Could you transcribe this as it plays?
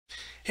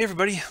Hey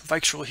everybody,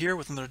 Viegos here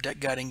with another deck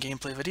guide and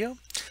gameplay video.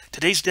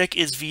 Today's deck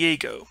is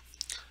Viego.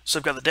 So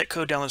I've got the deck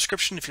code down in the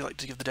description if you'd like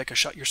to give the deck a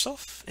shot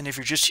yourself. And if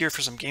you're just here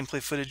for some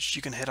gameplay footage,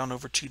 you can head on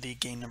over to the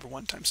game number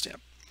 1 timestamp.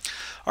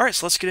 Alright,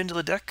 so let's get into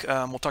the deck.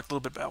 We'll talk a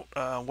little bit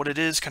about what it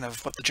is, kind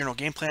of what the general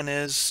game plan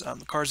is,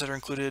 the cards that are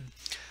included,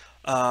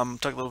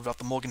 talk a little bit about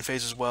the mulligan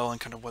phase as well,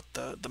 and kind of what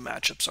the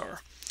matchups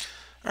are.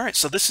 Alright,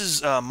 so this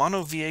is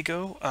Mono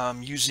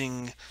Viego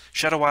using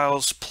Shadow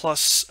Isles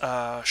plus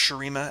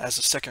Shurima as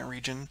a second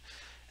region.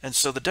 And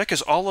so the deck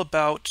is all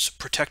about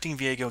protecting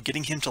Viego,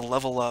 getting him to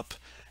level up,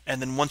 and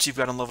then once you've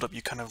got him leveled up,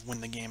 you kind of win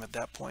the game at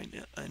that point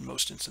in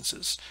most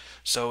instances.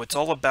 So it's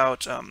all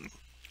about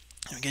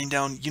getting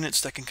down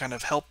units that can kind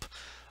of help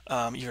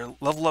either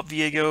level up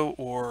Viego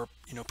or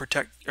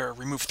protect or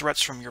remove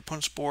threats from your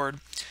opponent's board,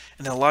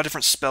 and then a lot of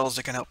different spells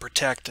that can help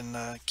protect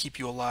and keep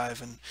you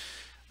alive,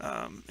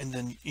 and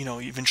then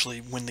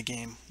eventually win the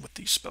game with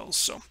these spells.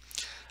 So.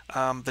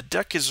 The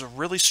deck is a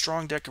really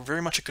strong deck,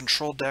 very much a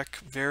control deck,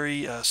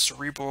 very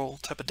cerebral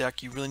type of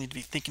deck. You really need to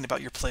be thinking about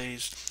your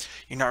plays.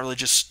 You're not really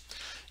just,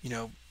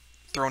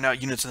 throwing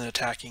out units and then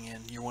attacking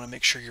in. You want to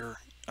make sure you're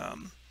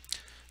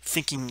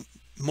thinking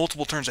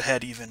multiple turns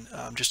ahead even,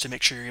 just to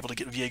make sure you're able to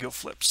get Viego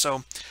flipped.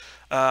 So,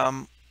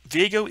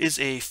 Viego is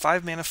a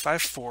 5-mana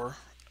 5/4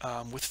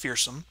 with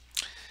Fearsome.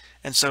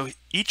 And so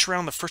each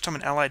round, the first time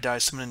an ally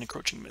dies, summon an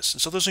Encroaching Mist.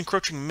 And so those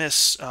Encroaching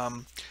Mists,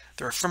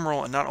 they're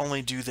ephemeral, and not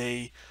only do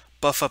they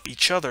buff up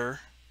each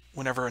other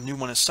whenever a new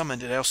one is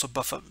summoned, they also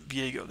buff up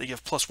Viego. They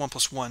give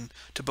 +1/+1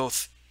 to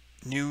both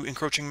new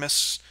Encroaching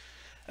Mists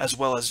as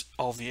well as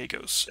all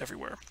Viegos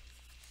everywhere.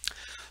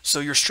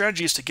 So your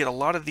strategy is to get a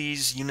lot of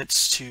these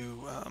units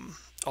to,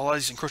 a lot of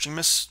these Encroaching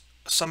Mists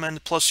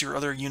summoned, plus your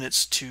other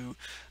units to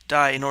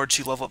die in order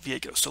to level up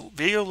Viego. So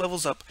Viego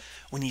levels up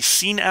when he's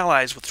seen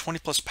allies with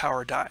 20+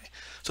 power die.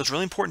 So it's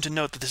really important to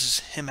note that this is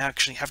him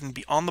actually having to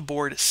be on the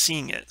board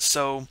seeing it.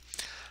 So,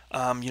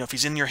 if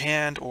he's in your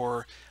hand,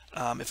 or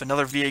if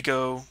another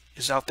Viego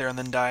is out there and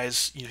then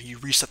dies, you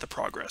reset the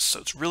progress. So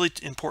it's really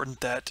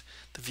important that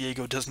the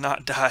Viego does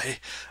not die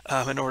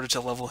in order to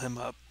level him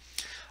up.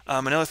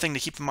 Another thing to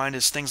keep in mind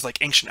is things like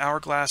Ancient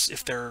Hourglass.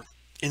 If they're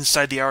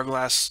inside the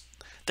Hourglass,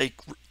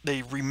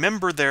 they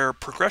remember their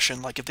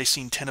progression. Like if they've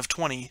seen 10 of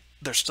 20,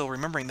 they're still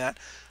remembering that.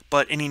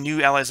 But any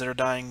new allies that are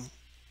dying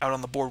out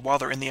on the board while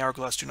they're in the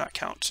Hourglass do not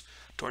count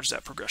towards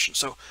that progression.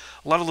 So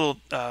a lot of little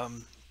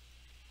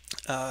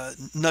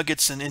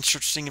nuggets and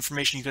interesting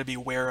information you got to be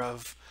aware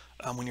of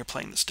when you're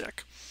playing this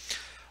deck.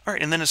 All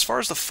right, and then as far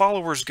as the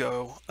followers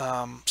go,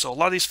 so a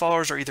lot of these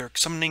followers are either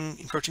summoning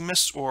Encroaching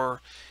Mists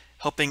or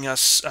helping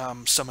us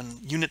summon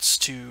units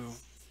to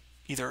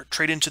either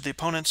trade into the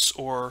opponents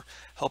or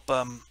help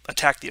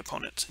attack the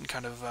opponent and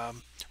kind of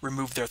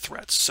remove their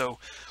threats. So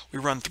we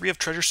run 3 of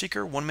Treasure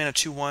Seeker, 1-mana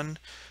 2/1,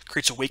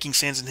 creates a Waking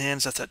Sands in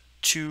hands. That's a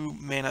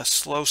 2-mana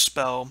slow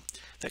spell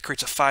that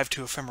creates a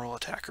 5/2 ephemeral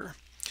attacker.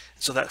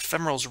 So that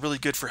ephemeral is really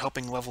good for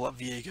helping level up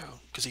Viego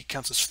because he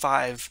counts as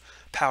 5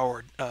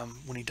 powered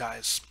when he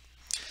dies.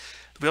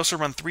 We also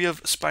run 3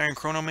 of Aspiring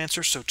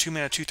Chronomancer, so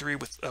 2-mana 2/3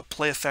 with a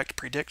play effect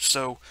predict.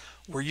 So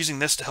we're using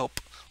this to help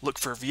look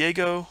for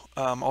Viego,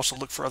 also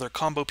look for other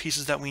combo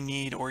pieces that we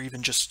need, or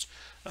even just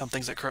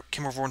things like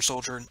Camavoran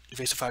Soldier,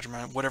 Invasive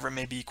Hydravine, whatever it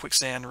may be,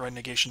 Quicksand, Rite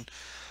Negation.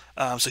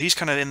 So he's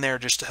kind of in there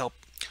just to help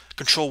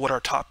control what our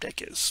top deck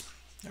is.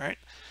 All right.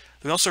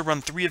 We also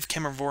run 3 of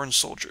Camavoran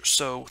Soldiers,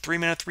 so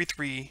 3-mana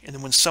 3/3, and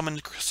then when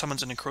summoned,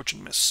 summons an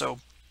Encroaching Mist.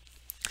 So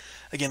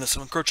again, this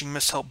Encroaching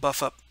Mist help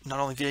buff up not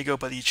only Viego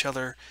but each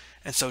other,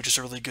 and so just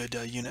a really good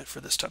unit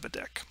for this type of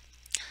deck.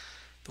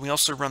 Then we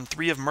also run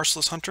 3 of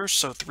Merciless Hunters,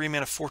 so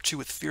 3-mana 4/2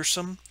 with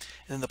Fearsome,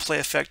 and then the play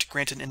effect,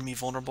 grant an enemy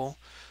vulnerable.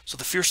 So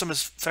the Fearsome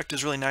effect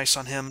is really nice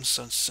on him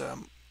since a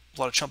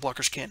lot of chump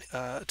blockers can't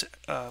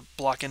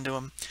block into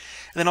him.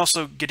 And then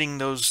also getting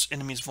those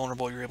enemies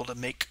vulnerable, you're able to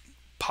make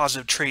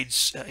positive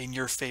trades in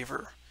your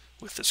favor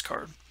with this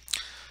card.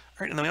 All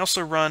right, and then we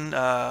also run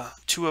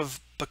 2 of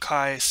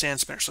Bakai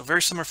Sandspinner, so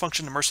very similar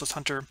function to Merciless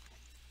Hunter.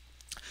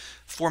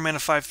 4-mana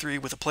 5/3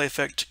 with a play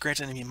effect, grant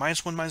an enemy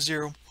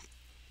 -1/-0,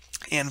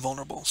 and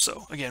vulnerable.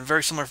 So again,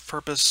 very similar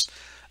purpose.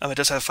 It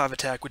does have 5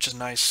 attack, which is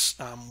nice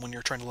when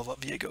you're trying to level up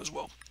Viego as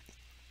well.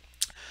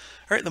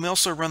 All right, then we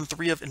also run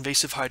 3 of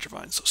Invasive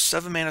Hydravine, so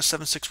 7-mana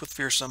 7/6 with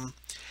Fearsome,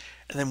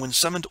 and then when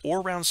summoned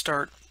or round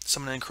start,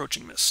 summon an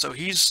Encroaching Mist. So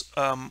he's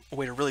a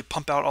way to really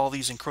pump out all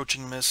these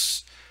Encroaching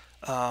Mists.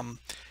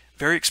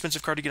 Very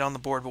expensive card to get on the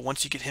board, but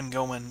once you get him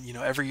going,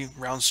 every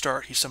round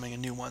start he's summoning a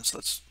new one. So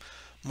that's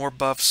more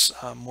buffs,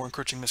 more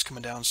Encroaching Mists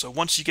coming down. So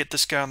once you get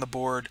this guy on the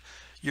board,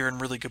 you're in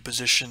really good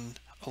position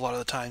a lot of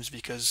the times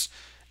because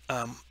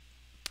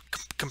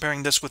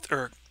combining this with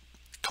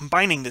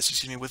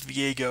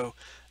Viego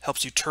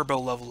helps you turbo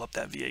level up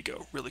that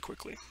Viego really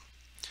quickly.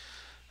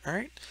 All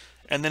right,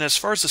 and then as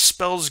far as the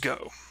spells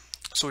go,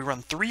 so we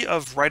run 3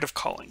 of Rite of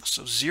Calling,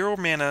 so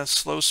 0-mana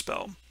slow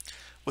spell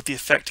with the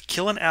effect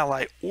kill an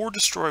ally or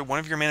destroy one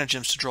of your mana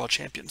gems to draw a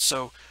champion.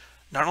 So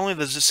not only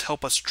does this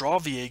help us draw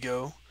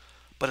Viego,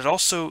 but it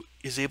also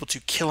is able to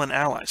kill an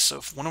ally. So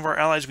if one of our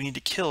allies we need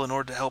to kill in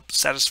order to help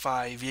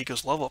satisfy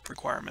Viego's level up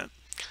requirement,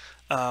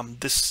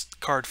 this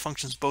card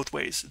functions both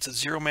ways. It's a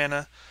 0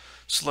 mana,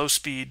 slow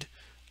speed.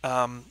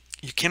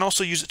 You can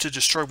also use it to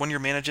destroy one of your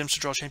mana gems to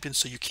draw champions,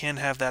 so you can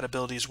have that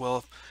ability as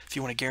well if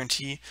you want to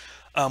guarantee.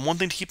 One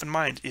thing to keep in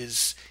mind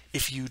is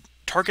if you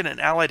target an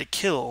ally to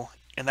kill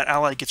and that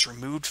ally gets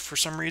removed for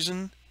some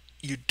reason,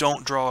 you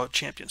don't draw a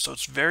champion. So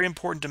it's very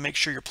important to make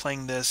sure you're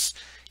playing this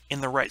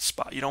in the right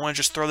spot. You don't want to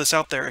just throw this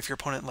out there if your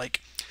opponent, like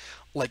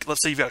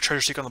let's say you've got a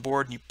treasure stick on the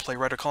board and you play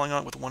Rite Calling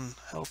on it with 1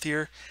 health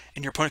here,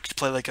 and your opponent could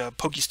play like a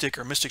pokey stick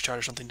or a mystic shot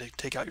or something to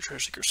take out your treasure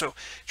seeker. So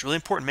it's really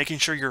important making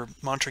sure you're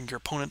monitoring your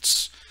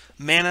opponent's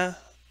mana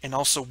and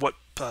also what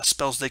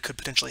spells they could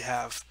potentially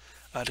have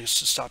to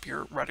stop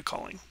your Rite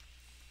Calling.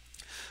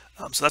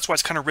 So that's why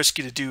it's kind of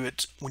risky to do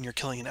it when you're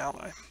killing an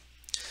ally.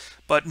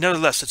 But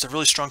nevertheless, it's a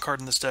really strong card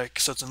in this deck,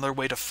 so it's another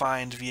way to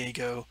find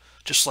Viego,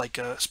 just like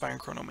Aspiring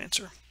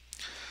Chronomancer.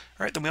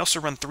 Alright, then we also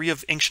run 3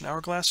 of Ancient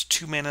Hourglass,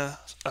 2 mana,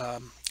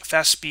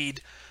 fast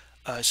speed.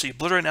 So you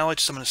obliterate an ally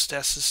to summon a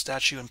stasis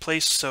statue in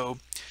place, so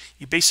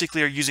you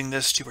basically are using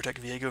this to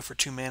protect Viego for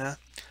 2 mana.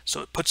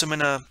 So it puts him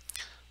in a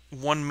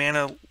 1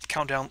 mana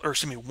countdown, or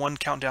excuse me, 1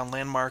 countdown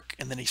landmark,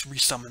 and then he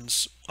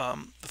resummons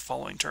the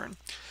following turn.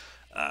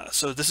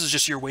 So this is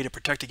just your way to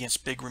protect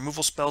against big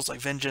removal spells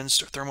like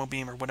Vengeance or Thermal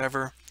Beam or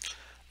whatever.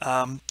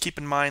 Keep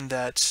in mind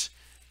that,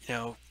 you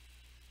know,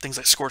 things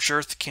like Scorched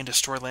Earth can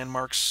destroy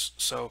landmarks,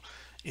 so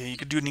you know, you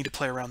do need to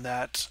play around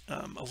that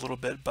a little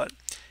bit. But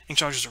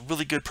Ancient Hourglass is a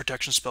really good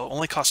protection spell. It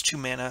only costs 2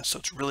 mana, so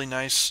it's really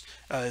nice.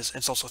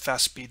 It's also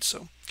fast speed,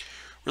 so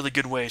really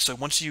good way. So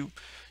once you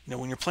know,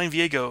 when you're playing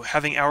Viego,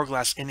 having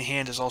Hourglass in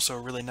hand is also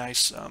a really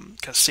nice kind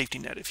of safety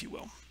net, if you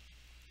will.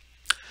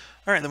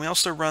 Alright, then we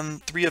also run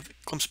 3 of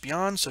Glimpse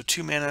Beyond, so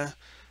 2 mana,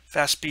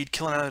 fast speed,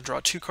 kill an ally to draw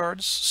 2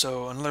 cards.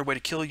 So another way to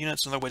kill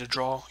units, another way to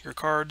draw your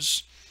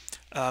cards.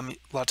 A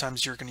lot of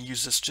times you're going to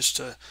use this just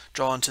to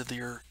draw into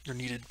your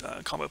needed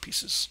combo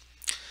pieces.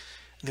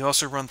 And they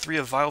also run 3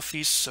 of Vile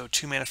Feast, so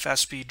 2 mana,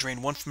 fast speed,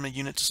 drain 1 from a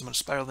unit to summon a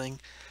Spiderling.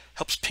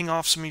 Helps ping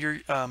off some of your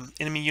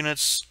enemy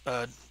units.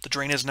 The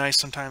drain is nice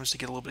sometimes to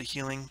get a little bit of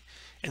healing.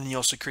 And then you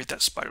also create that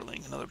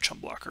Spiderling, another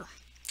chump blocker.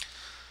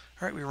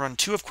 Alright, we run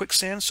 2 of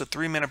Quicksand, so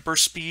 3 mana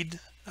burst speed.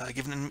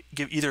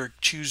 Either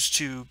choose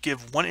to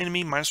give 1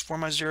 enemy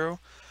 -4/-0,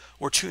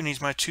 or 2 enemies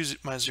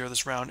 -2/-0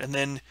 this round, and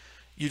then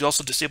you'd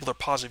also disable their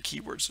positive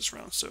keywords this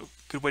round. So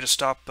good way to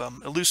stop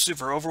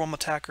elusive or overwhelm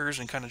attackers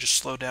and kind of just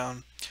slow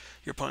down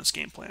your opponent's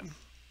game plan.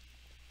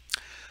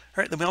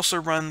 Alright, then we also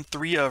run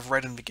 3 of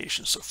Rite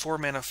Negation, so 4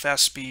 mana,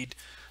 fast speed,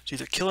 to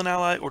either kill an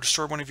ally or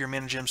destroy one of your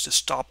mana gems to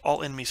stop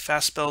all enemies'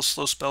 fast spells,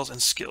 slow spells,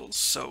 and skills.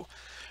 So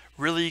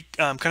really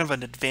kind of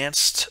an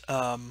advanced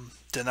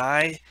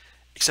deny,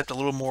 except a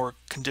little more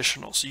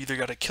conditional. So you either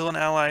got to kill an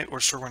ally or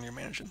destroy one of your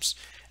mana gems.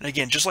 And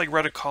again, just like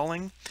Rite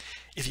Calling,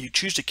 if you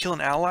choose to kill an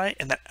ally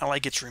and that ally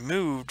gets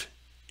removed,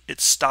 it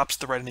stops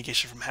the Rite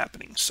Negation from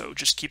happening. So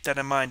just keep that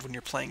in mind when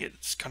you're playing it.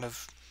 It's kind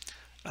of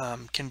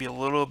can be a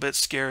little bit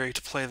scary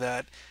to play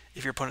that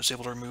if your opponent's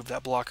able to remove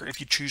that blocker if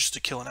you choose to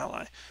kill an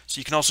ally. So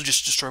you can also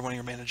just destroy one of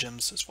your mana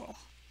gems as well.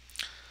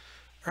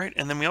 Alright,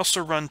 and then we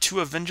also run 2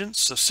 of Vengeance,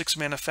 so 6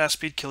 mana, fast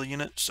speed, kill a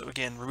unit. So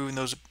again, removing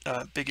those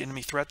big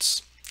enemy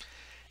threats.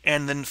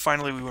 And then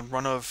finally we would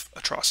run of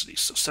Atrocity,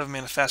 so 7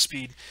 mana, fast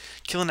speed,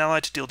 kill an ally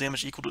to deal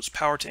damage equal to its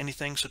power to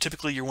anything. So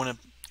typically you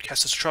want to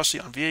cast this Atrocity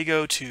on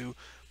Viego to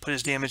put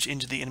his damage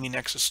into the enemy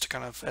nexus to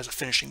kind of as a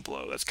finishing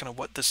blow. That's kind of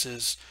what this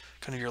is,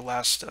 kind of your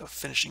last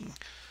finishing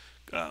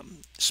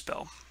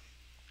spell.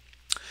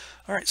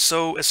 Alright,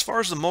 so as far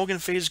as the mulligan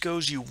phase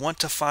goes, you want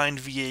to find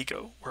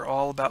Viego. We're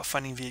all about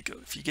finding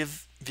Viego. If you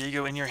give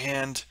Viego in your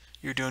hand,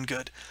 you're doing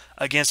good.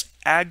 Against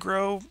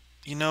aggro,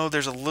 you know,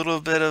 there's a little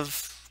bit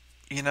of,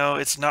 you know,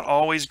 it's not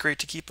always great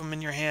to keep them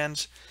in your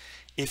hand.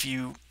 If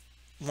you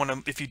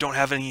don't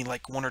have any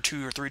like 1 or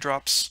 2 or 3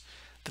 drops,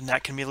 then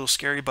that can be a little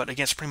scary. But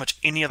against pretty much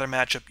any other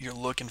matchup, you're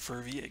looking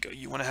for Viego.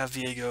 You want to have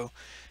Viego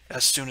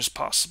as soon as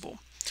possible.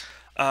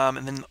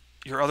 And then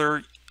your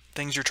other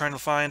things you're trying to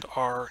find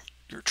are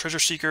your Treasure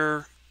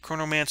Seeker,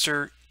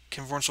 Chronomancer,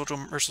 Camavoran Soldier,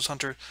 Merciless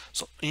Hunter.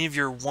 So any of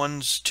your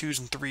 1s, 2s,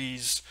 and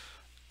 3s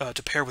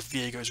to pair with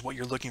Viego is what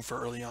you're looking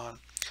for early on.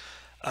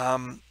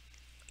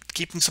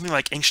 Keeping something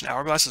like Ancient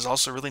Hourglass is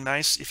also really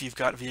nice if you've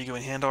got Viego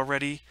in hand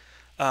already.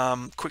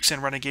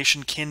 Quicksand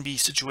Renegation can be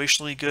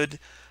situationally good.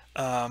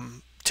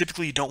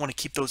 Typically you don't want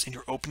to keep those in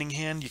your opening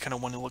hand. You kind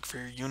of want to look for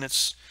your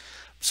units.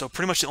 So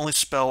pretty much the only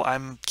spell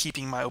I'm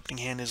keeping in my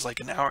opening hand is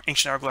like an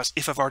Ancient Hourglass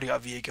if I've already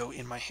got Viego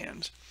in my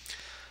hand.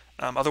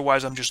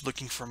 Otherwise I'm just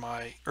looking for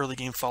my early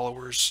game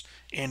followers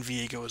and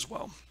Viego as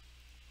well.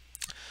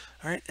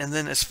 Alright, and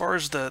then as far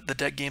as the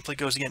deck gameplay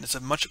goes, again, it's a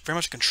very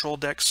much a control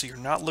deck, so you're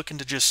not looking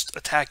to just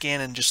attack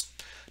in and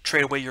just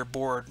trade away your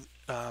board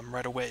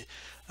right away.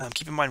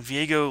 Keep in mind,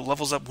 Viego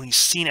levels up when he's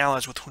seen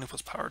allies with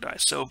 20+ power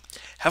dice. So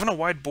having a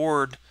wide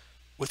board,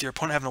 with your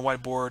opponent having a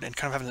wide board and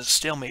kind of having a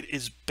stalemate,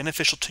 is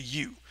beneficial to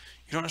you.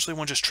 You don't necessarily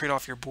want to just trade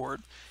off your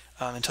board.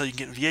 until you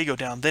can get Viego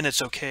down. Then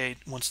it's okay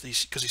once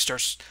these, because he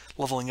starts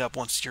leveling up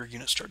once your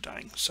units start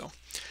dying. So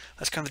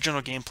that's kind of the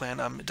general game plan.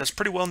 It does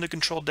pretty well in the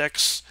control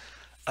decks.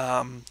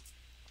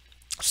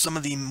 Some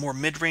of the more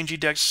mid-rangey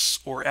decks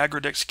or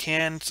aggro decks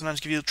can sometimes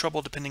give you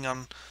trouble depending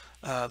on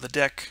the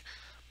deck,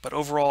 but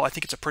overall I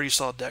think it's a pretty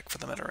solid deck for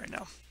the meta right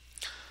now.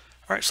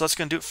 Alright, so that's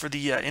going to do it for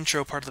the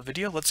intro part of the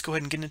video. Let's go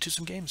ahead and get into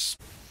some games.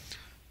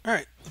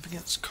 Alright, up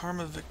against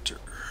Karma Victor.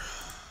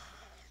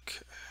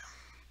 Okay.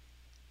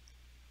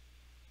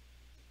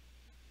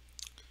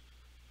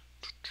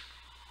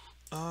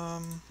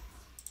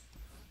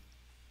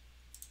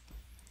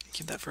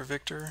 Keep that for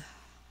Victor.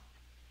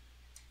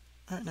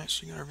 Alright,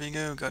 nice. We got our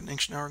Viego, got an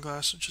Ancient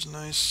Hourglass, which is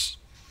nice.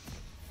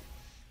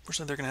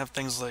 Fortunately, they're going to have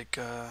things like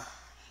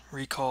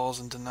recalls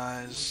and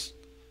denies,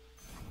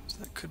 so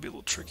that could be a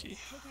little tricky.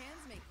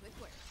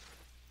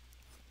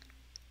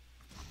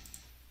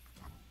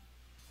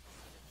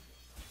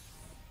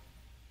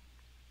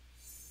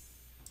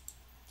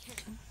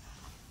 Okay.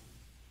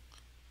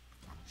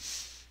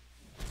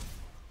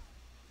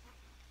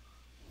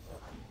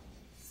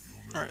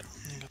 Alright,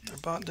 they got their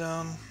bot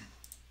down.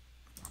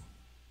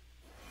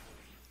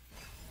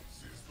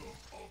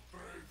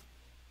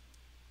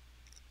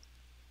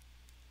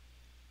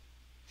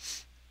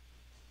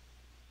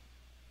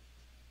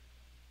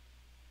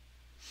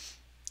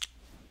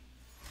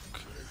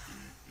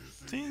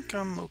 I think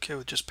I'm okay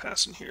with just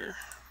passing here.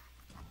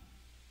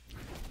 You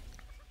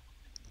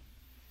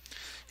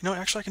know what,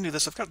 actually I can do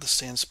this. I've got the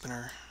Sand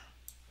Spinner.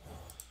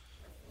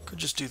 Could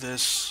just do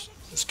this.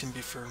 This can be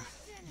for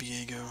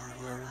Viego or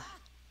whoever.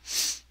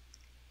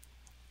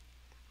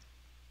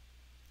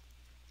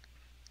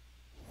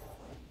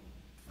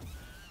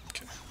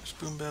 Okay, there's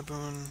Boom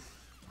Baboon.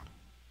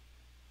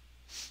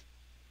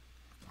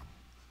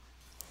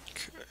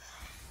 Okay.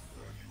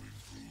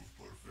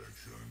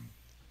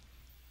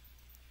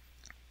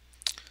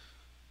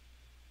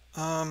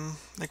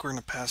 I think we're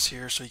going to pass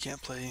here, so you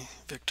can't play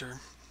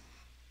Victor.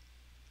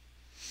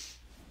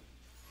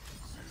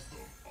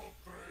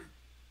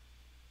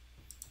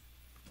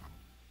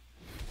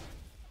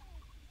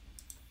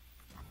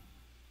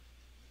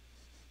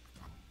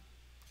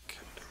 Okay.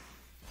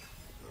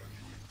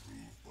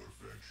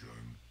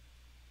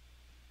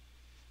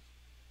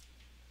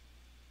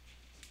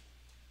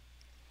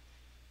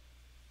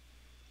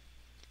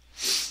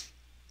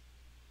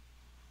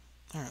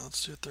 Alright, let's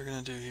see what they're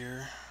going to do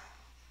here.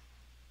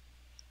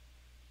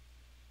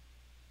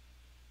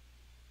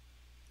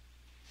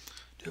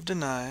 Do have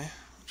deny,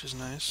 which is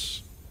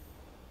nice.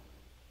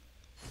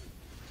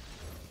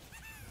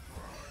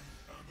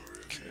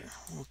 Okay,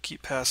 we'll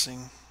keep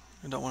passing.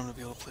 I don't want him to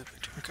be able to play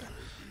Victor. Okay,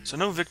 so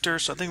no Victor,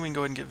 so I think we can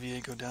go ahead and get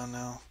Viego down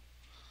now.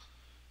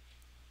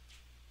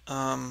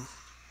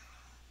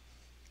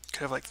 Could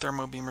have like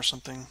Thermo Beam or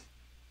something.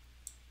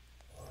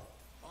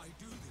 I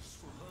do this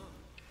for her,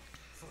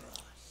 for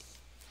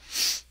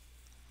us.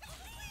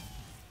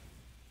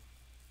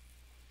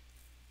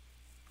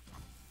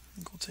 I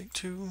think we'll take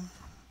 2.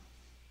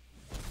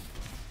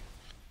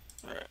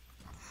 Alright.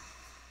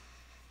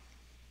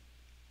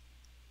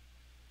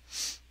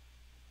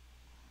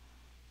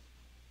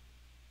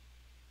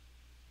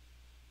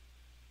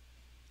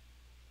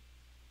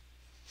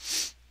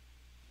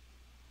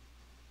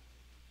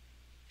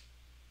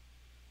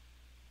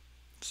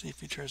 See if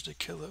he tries to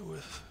kill it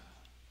with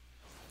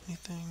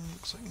anything.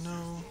 Looks like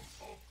no.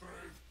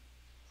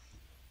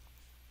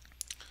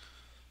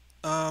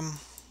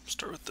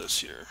 Start with this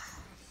here.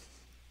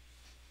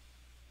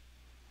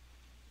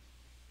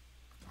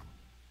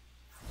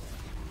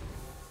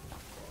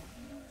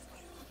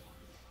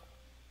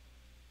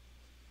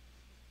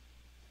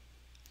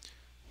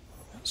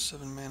 Got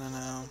 7 mana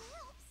now.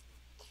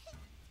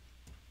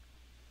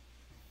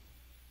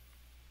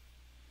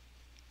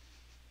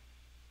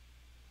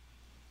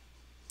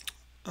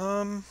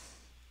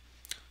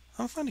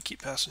 I'm fine to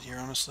keep passing here,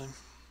 honestly.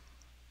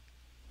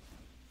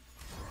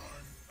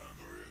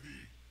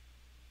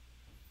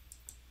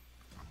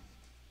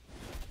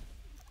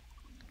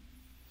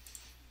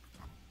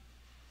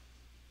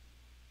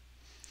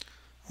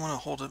 I want to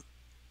hold it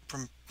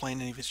from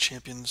playing any of its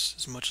champions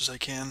as much as I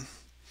can.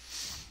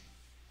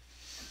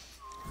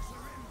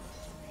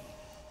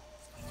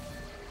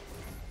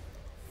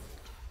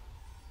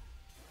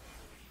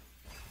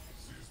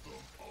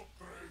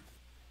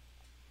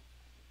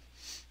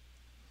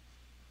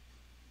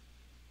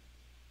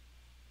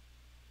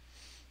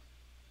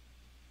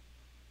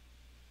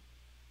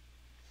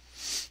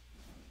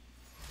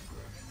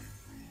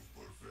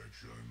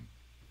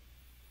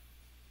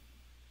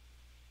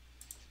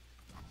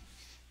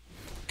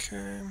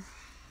 Okay.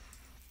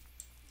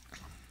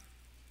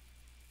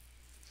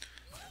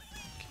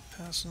 Keep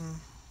passing.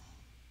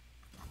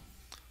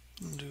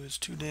 I'm gonna do his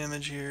 2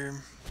 damage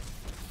here.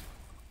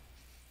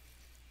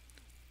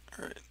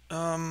 Alright,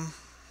 I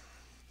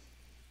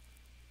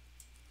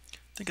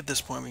think at this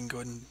point we can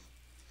go ahead and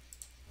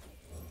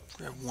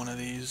grab one of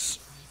these.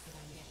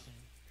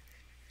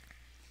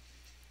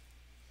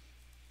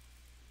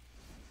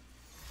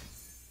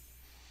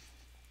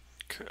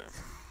 Okay.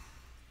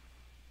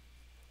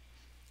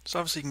 So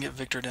obviously he can get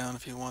Victor down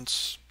if he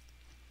wants,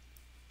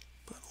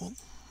 but well,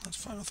 that's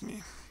fine with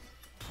me.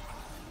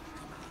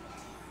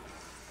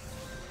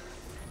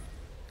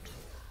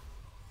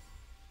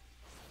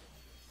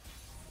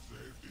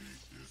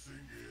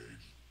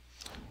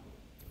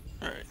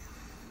 Alright,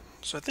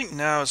 so I think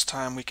now is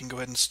time we can go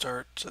ahead and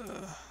start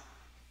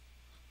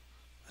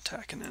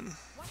attacking in.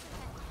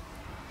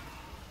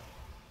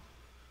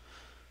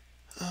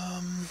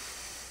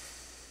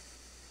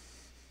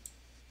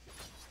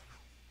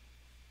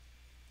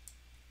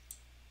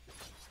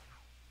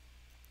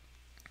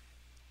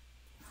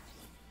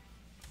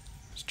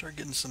 Start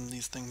getting some of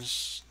these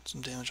things, some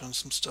damage on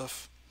some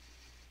stuff.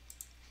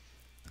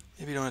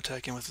 Maybe don't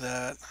attack him with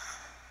that.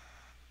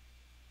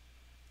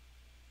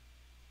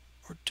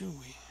 Or do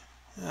we?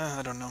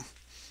 I don't know.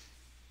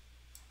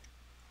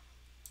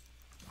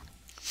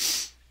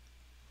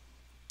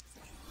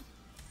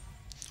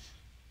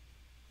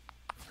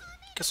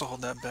 Guess I'll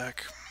hold that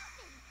back.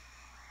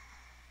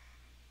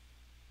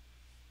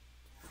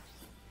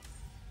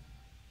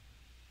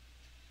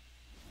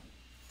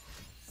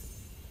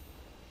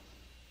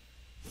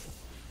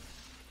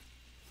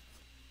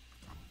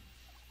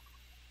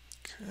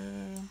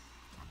 Okay.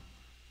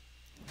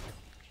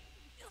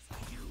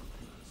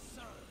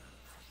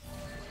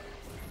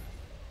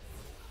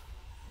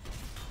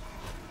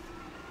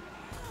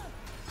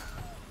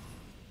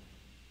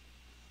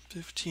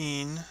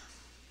 $15.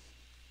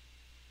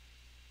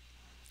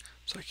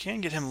 So I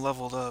can get him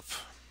leveled up.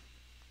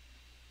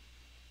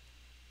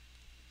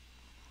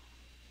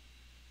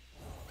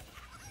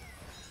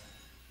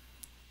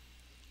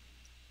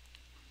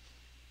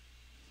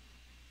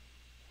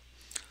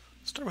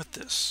 Start with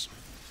this.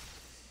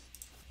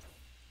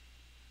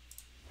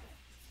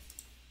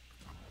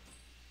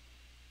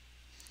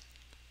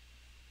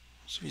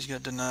 So he's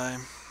got deny.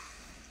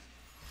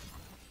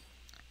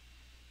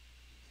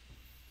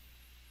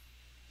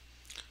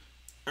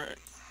 Alright.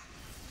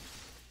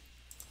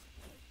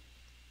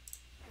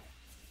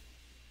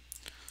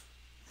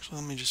 So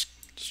let me just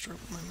start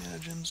with my mana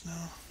gems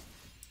now.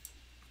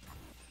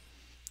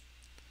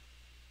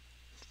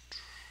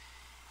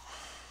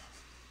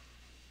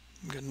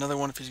 Got another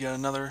one if he's got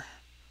another.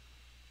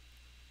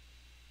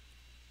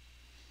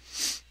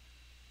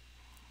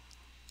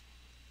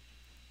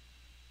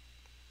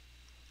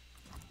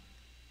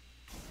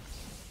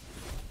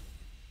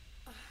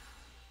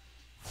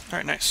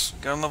 Alright, nice.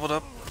 Got him leveled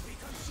up.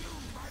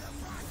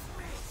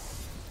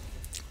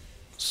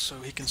 So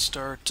he can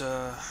start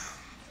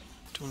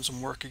doing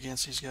some work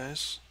against these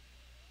guys.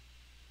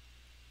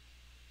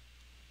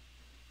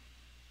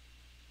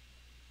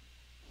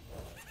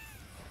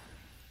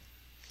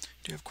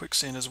 Do have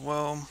quicksand as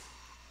well.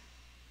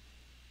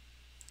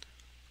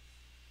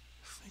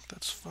 I think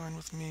that's fine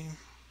with me.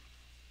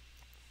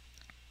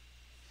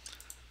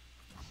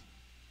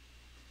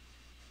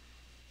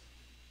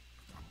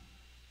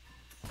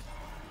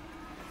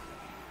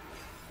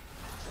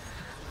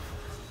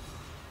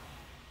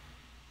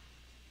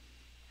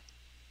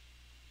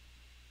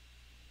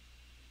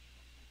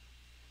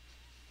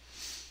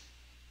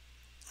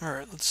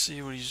 Alright, let's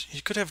see what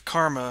he could have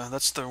karma.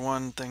 That's the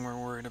one thing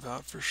we're worried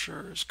about for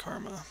sure is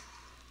karma.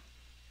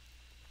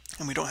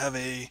 And we don't have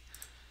a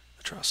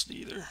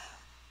atrocity either.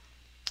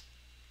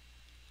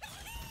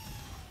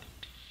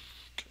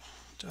 Okay.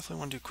 Definitely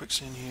want to do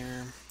quicksand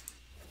here.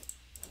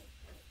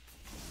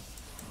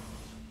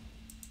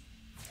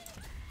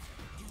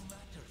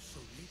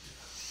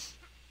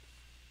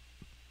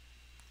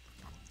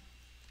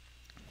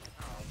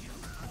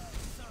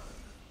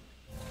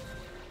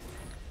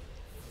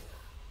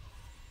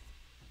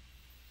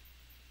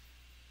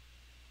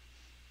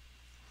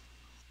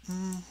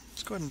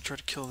 Let's go ahead and try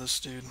to kill this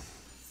dude.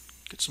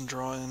 Get some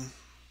draw in.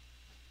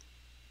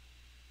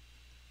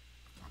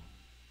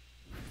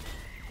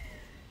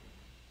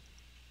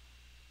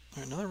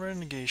 Alright, another Rite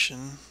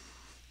Negation.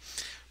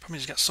 Probably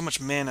he's got so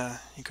much mana,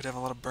 he could have a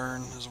lot of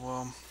burn as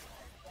well.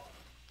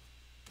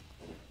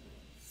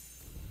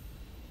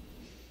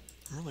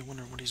 I'm really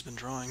wondering what he's been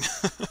drawing.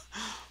 Okay,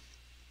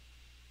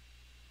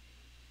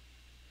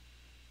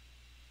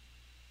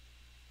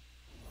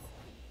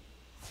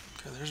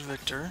 there's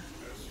Victor.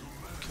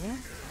 Okay.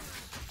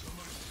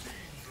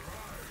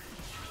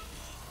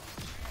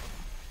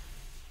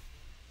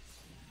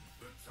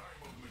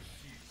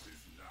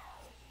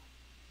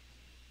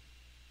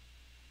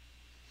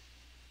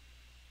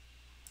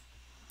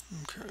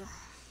 Okay.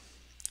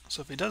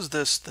 So if he does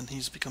this, then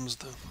he becomes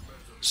the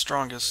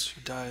strongest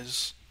who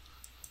dies.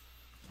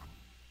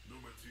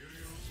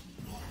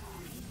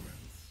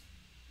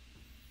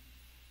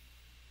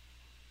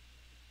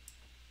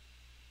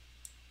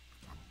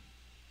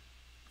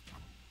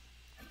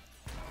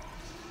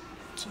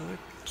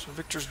 So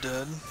Victor's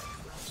dead.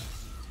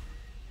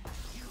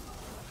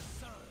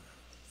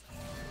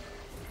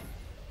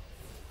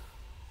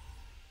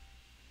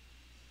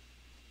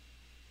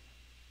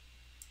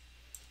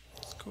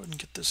 Let's go ahead and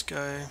get this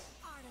guy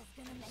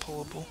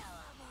pullable.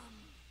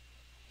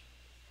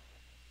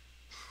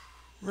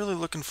 Really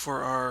looking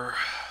for our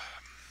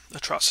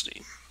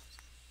Atrocity.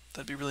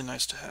 That'd be really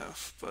nice to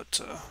have,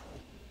 but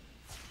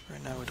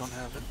Right now we don't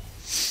have it.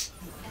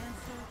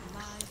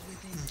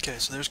 Okay,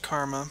 so there's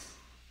Karma.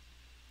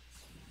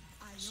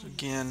 So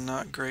again,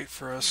 not great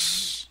for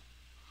us.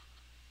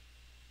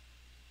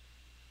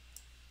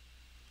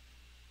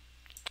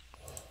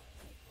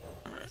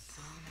 Alright.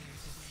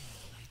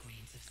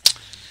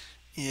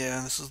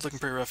 Yeah, this is looking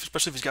pretty rough,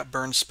 especially if he's got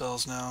burn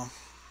spells now.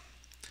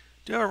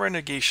 Do have a Rite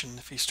Negation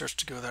if he starts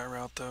to go that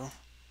route, though.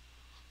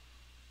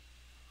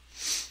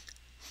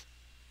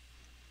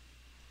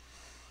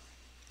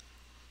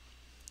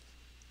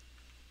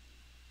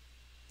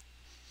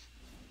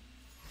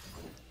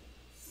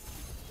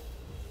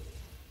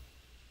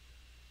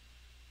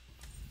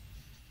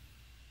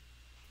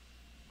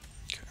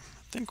 Okay,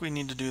 I think we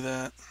need to do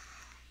that.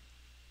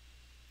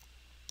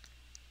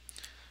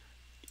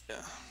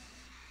 Yeah.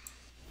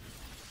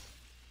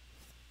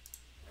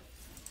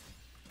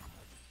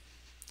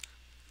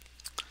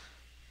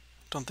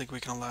 Don't think we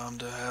can allow him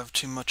to have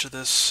too much of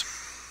this.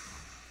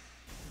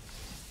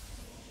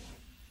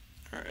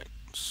 Alright,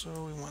 so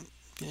we want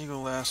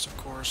Viego last, of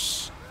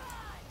course.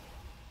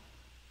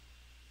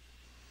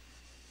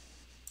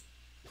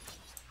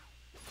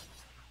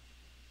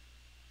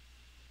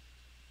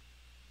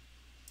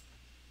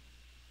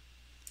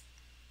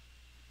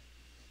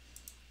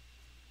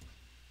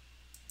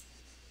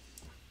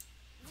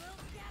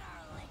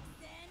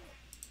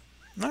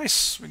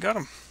 Nice, we got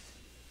him.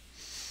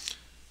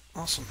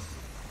 Awesome.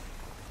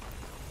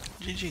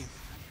 GG.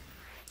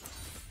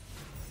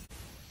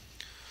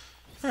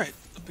 Alright,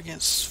 up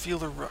against Feel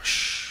the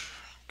Rush.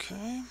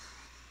 Okay.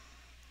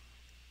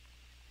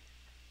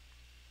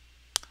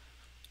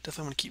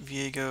 Definitely want to keep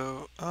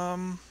Viego.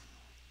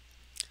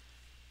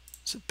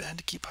 Is it bad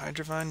to keep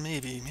Hydravine?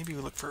 Maybe. Maybe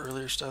we look for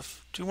earlier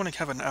stuff. Do we want to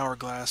have an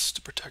Hourglass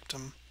to protect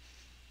him?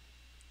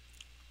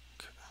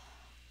 Okay.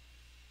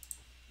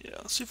 Yeah,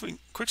 let's see if we...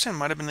 Quicksand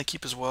might have been the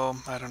keep as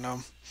well. I don't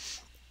know.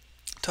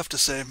 Tough to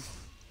say.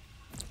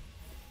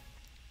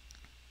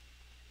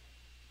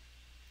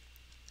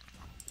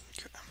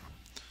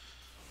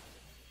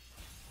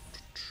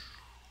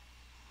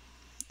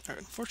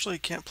 Alright, unfortunately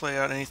can't play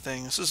out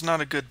anything. This is not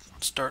a good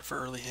start for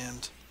early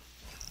hand.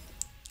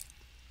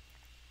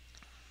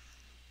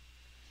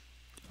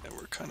 Yeah,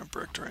 we're kind of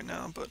bricked right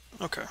now, but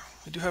okay.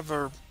 We do have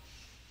our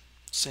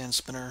Sand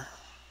Spinner.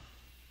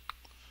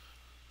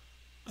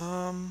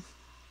 I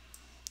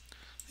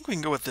think we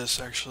can go with this,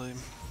 actually.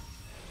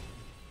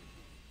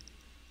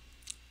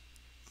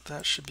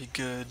 That should be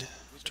good.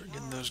 Start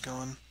getting those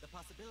going.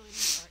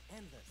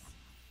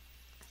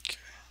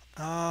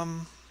 Okay.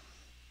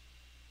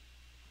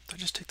 Did I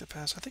just take the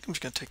pass? I think I'm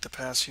just going to take the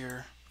pass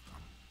here.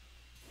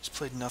 He's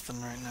played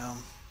nothing right now.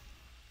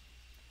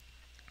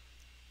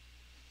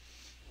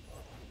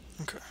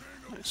 Okay,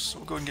 nice. So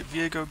we'll go ahead and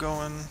get Viego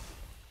going.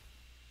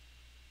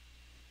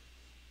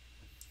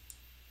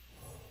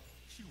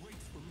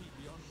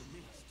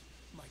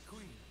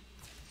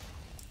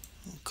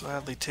 We'll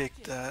gladly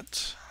take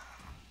that.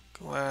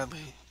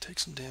 Gladly take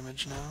some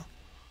damage now.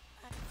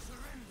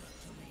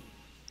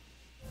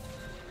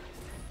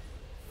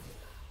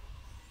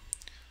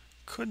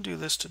 Could do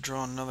this to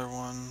draw another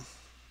one.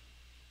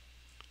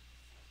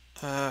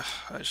 I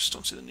just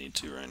don't see the need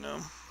to right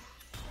now.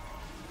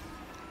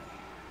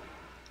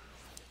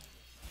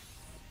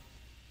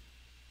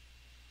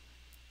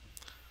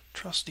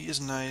 Atrocity is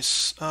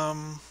nice.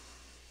 Let's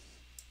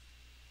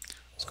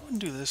go ahead and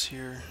do this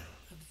here.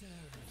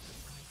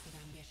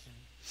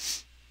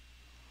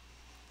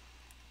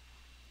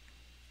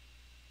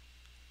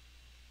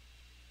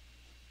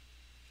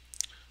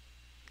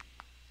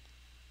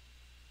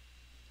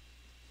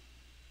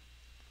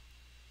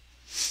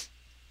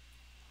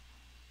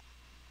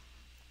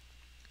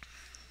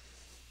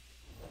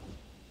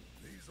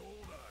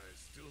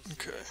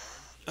 Okay.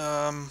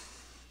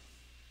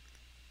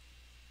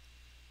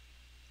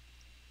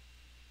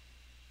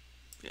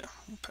 Yeah,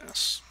 we'll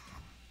pass.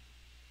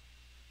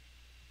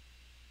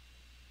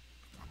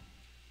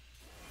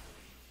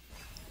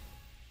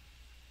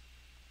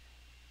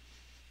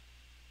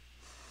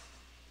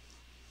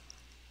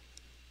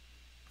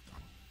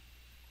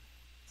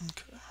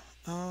 Okay.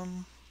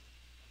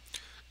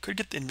 Could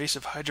get the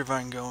Invasive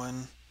Hydravine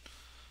going.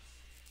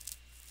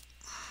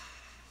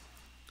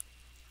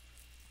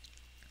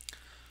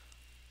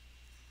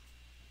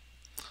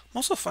 I'm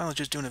also fine with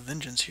just doing a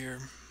Vengeance here.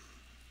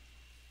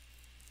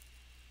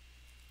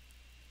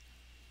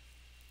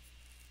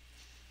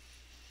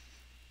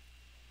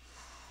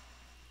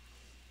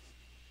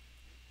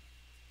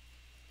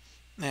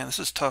 Man, this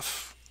is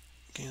tough.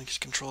 Getting this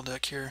control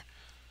deck here.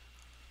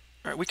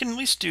 Alright, we can at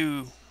least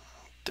do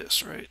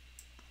this, right?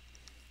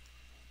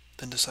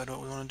 Then decide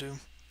what we want to do.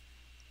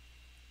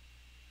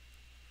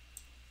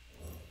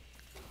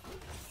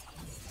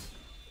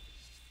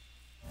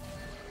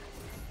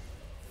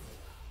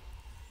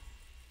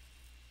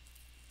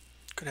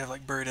 Could have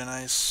like Buried in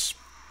Ice.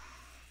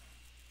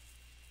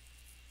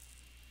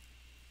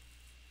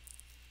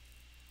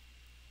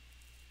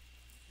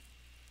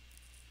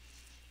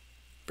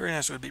 Buried in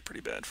Ice would be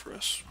pretty bad for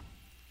us.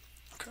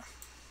 Okay.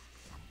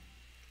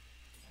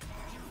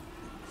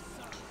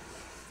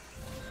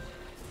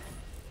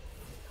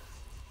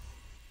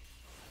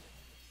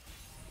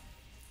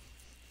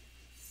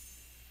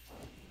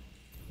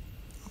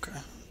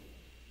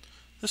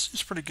 This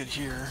seems pretty good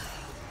here.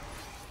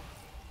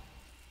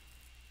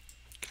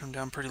 Get him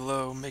down pretty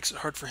low. Makes it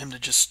hard for him to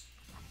just...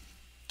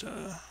 So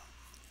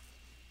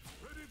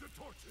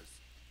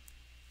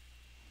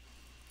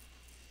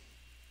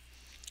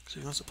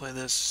he wants to play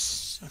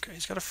this. Okay,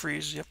 he's got a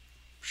freeze. Yep,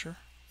 sure.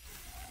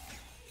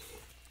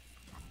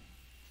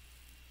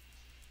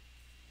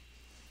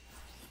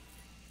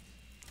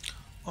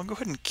 I'll go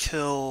ahead and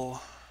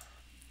kill...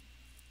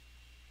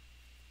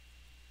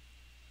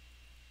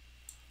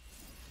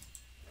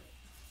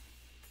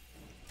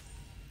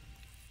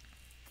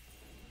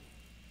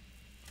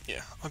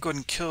 Yeah, I'll go ahead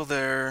and kill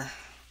there.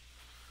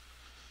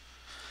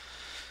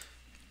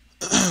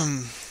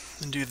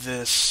 And do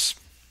this.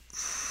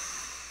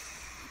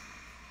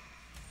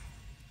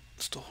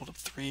 Still hold up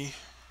 3.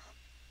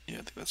 Yeah, I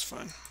think that's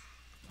fine.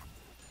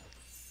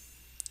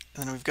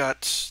 And then we've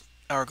got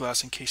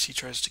Hourglass in case he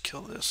tries to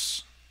kill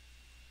this.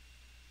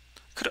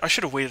 I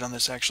should have waited on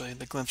this actually.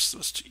 The glimpse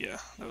was too, yeah,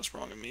 that was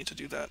wrong of me to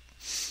do that.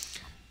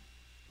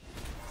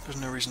 There's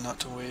no reason not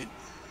to wait.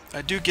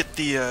 I do get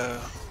the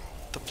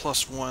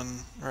 +1,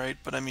 right?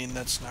 But I mean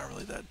that's not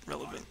really that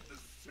relevant.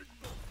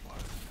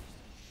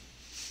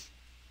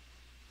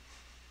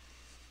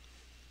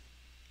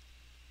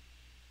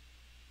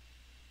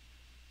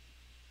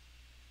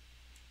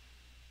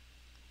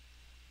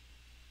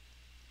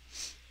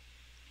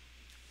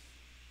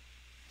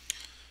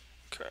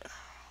 Okay,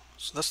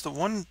 so that's the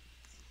one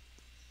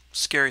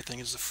scary thing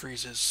is the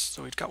freezes.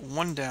 So we've got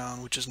 1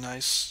 down, which is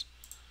nice.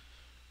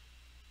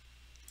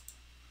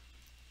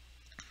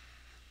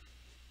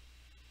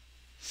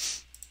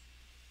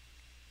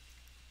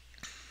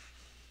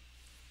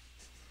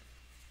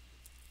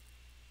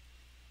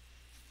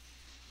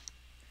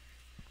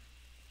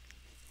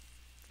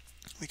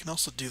 We can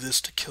also do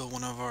this to kill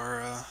one of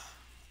our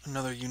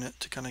another unit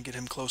to kind of get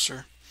him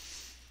closer.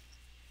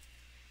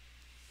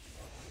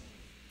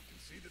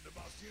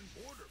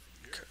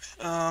 Okay.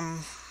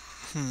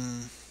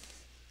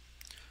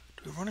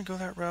 Do we want to go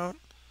that route?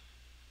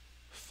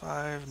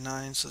 5,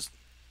 9, so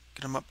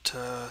get him up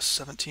to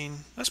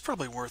 17. That's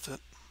probably worth it.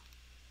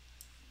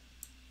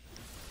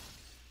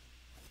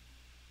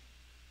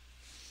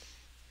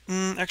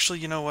 Actually,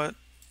 you know what?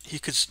 He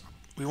could.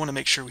 We want to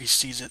make sure he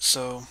sees it,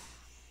 so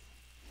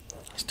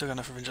he's still got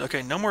enough for vengeance.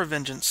 Okay, no more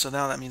vengeance. So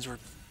now that means we're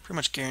pretty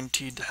much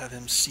guaranteed to have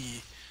him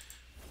see.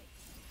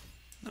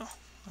 No,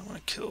 I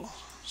want to kill.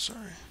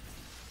 Sorry.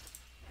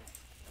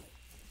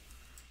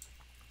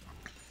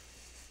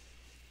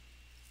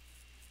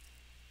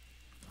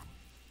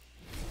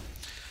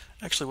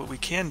 Actually, what we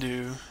can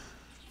do,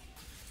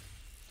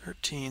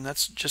 13,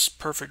 that's just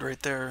perfect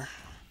right there.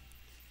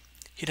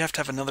 He'd have to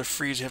have another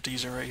freeze, you have to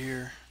use it right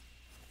here.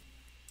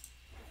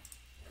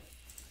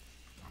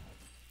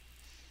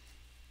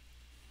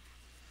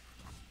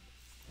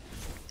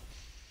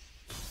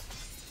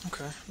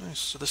 Okay, nice.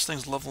 So this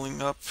thing's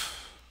leveling up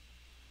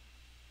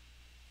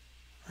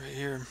right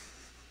here.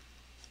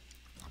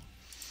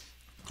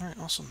 Alright,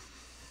 awesome.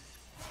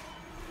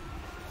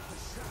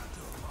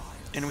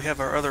 And we have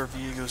our other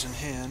Viegos in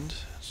hand,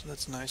 so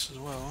that's nice as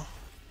well.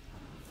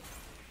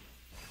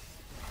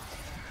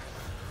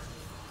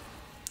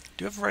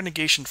 Do have a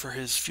Negation for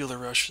his Feeler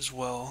Rush as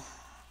well.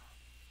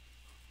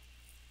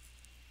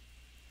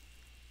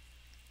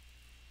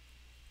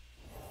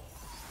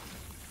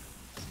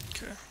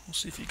 Okay, we'll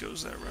see if he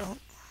goes that route.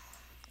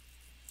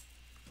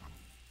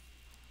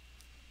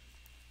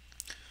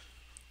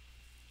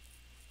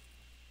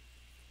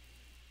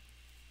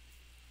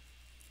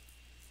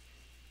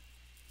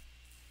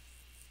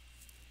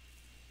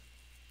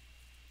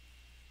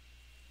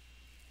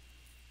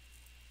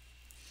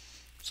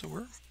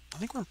 So I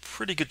think we're in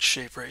pretty good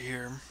shape right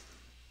here.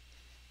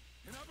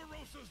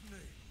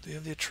 They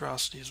have the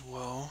Atrocity as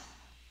well.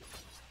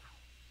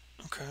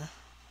 Okay,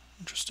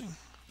 interesting.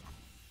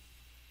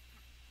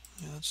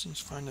 Yeah, that seems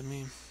fine to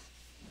me.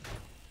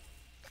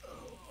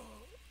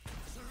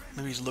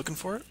 Maybe he's looking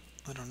for it?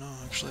 I don't know,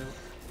 actually.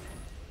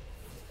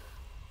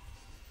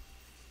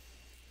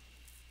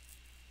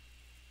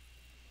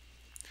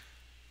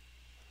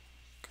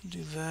 Can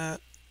do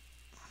that.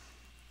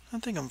 I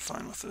think I'm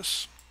fine with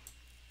this.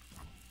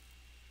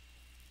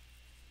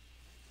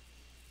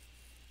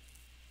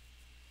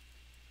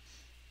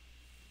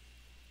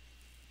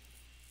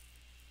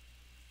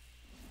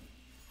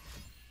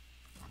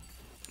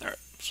 Alright,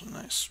 so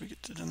nice. We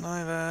get to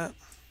deny that.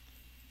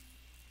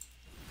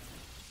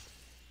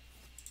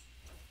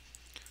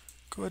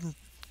 Go ahead and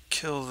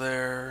kill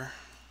there.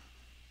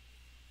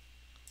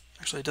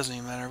 Actually, it doesn't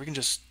even matter. We can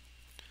just...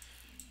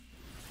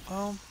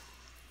 Well...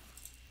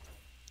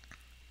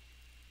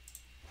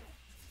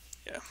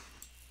 Yeah.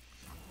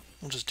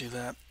 We'll just do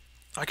that.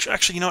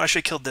 Actually, you know, I should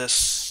have killed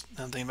this.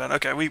 Now I'm thinking about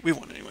it. Okay, we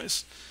won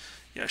anyways.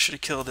 Yeah, I should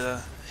have killed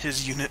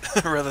his unit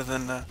rather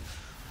than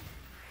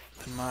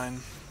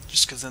mine.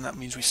 Just because then that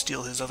means we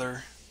steal his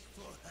other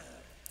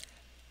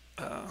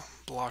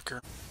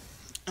blocker.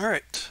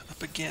 Alright,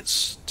 up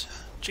against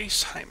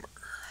Jaceheimer.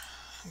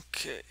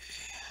 Okay.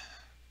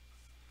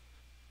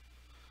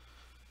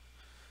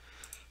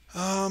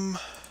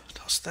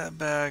 Toss that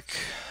back.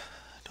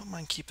 Don't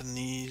mind keeping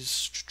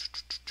these.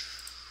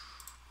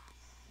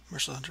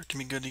 Merciless Hunter can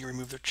be good to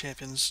remove their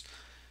champions.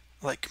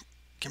 I like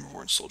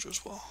Camavoran Soldier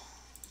as well.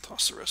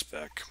 Toss the rest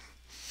back.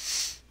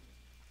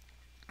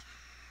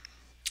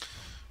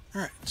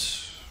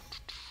 Alright.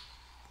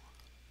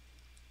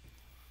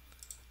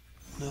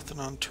 Nothing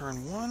on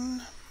turn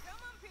 1.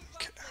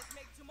 Okay.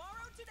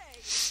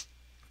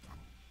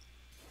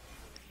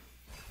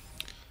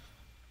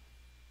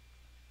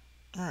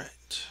 Alright.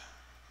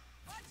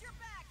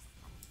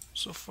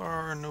 So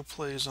far, no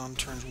plays on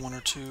turns 1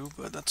 or 2,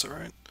 but that's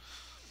alright.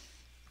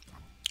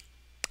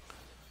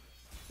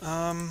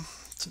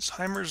 Since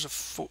Heimer's a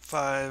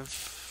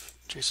 5,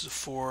 Jace is a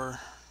 4,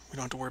 we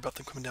don't have to worry about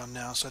them coming down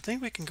now, so I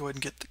think we can go ahead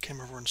and get the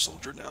Camavoran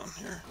Soldier down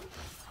here.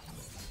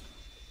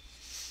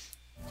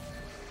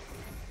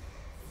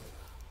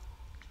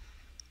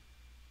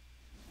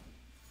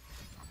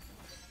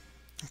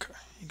 Okay,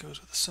 he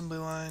goes with assembly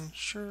line,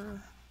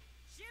 sure.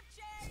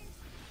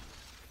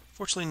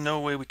 Fortunately, no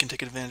way we can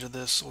take advantage of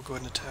this, so we'll go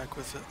ahead and attack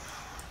with it.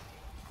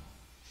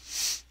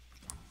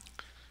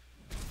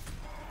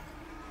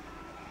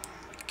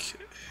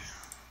 Okay.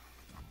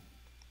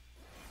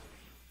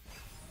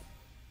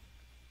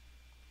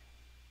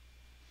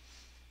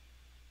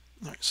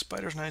 Alright,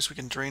 Spider's nice, we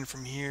can drain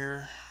from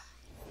here.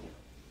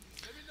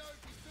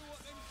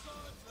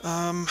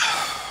 Do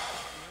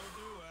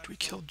we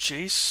kill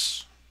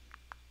Jace?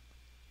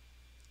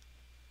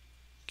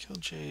 Kill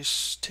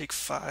Jace, take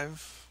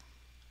 5.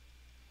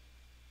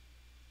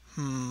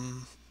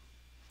 I'm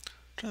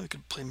trying to think we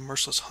could play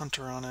Merciless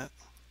Hunter on it.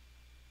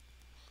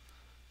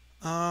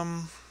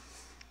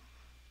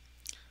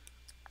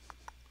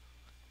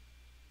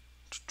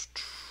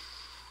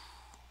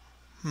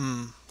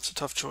 It's a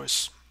tough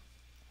choice.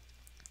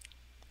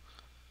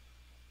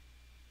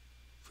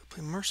 If we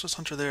play Merciless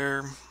Hunter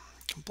there,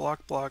 can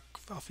block,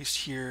 Valfeast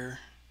here.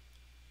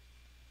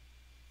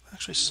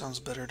 Actually sounds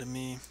better to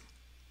me.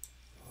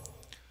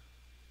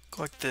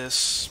 Go like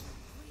this.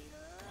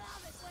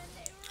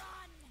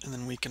 And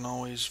then we can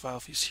always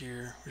Valfeast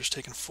here. We're just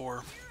taking 4.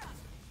 I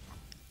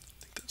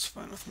think that's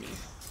fine with me.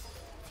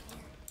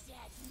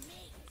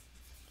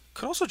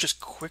 Could also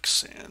just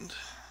Quicksand.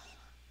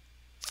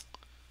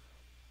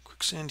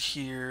 Quicksand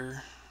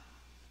here.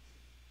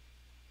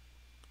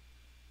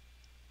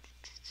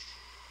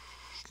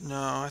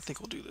 No, I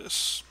think we'll do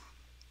this.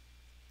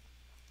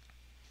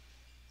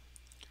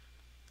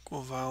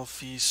 We'll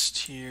Valfeast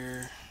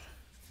here.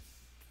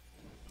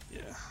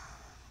 Yeah.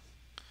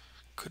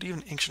 Could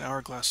even Ancient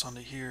Hourglass onto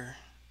here.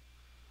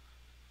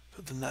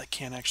 But then that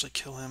can't actually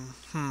kill him.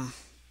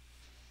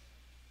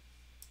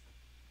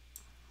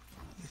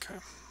 Okay.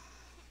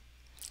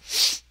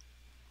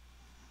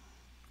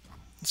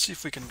 Let's see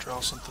if we can draw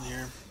something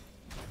here.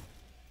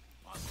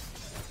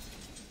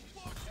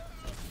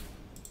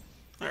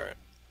 Alright.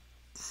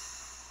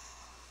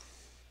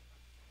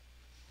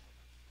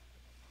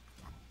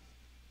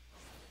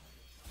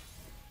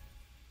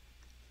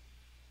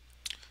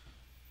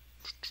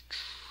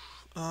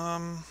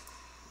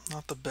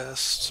 Not the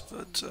best,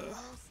 but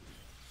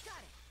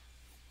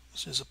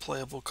this is a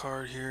playable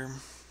card here.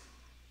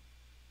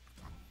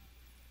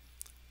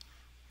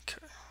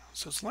 Okay,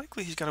 so it's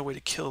likely he's got a way to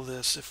kill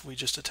this if we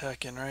just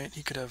attack in, right?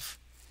 He could have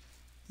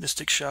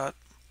Mystic Shot.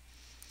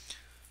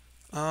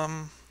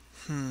 So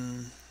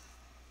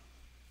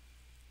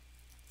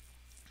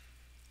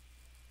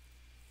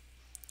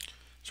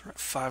we're at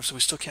 5, so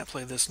we still can't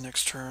play this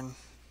next turn.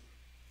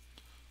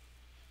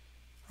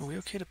 Are we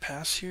okay to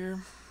pass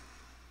here?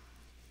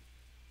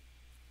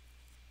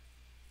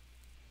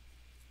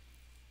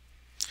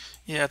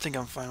 Yeah, I think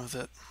I'm fine with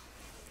it.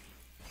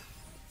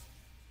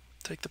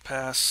 Take the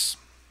pass.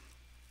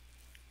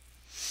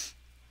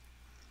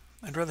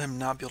 I'd rather him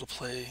not be able to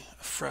play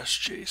a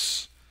fresh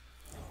Jace.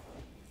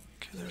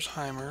 Okay, there's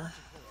Heimer.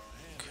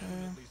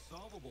 Okay.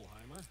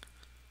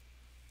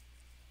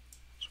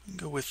 So we can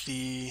go with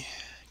the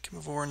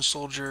Camavoran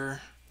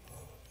Soldier.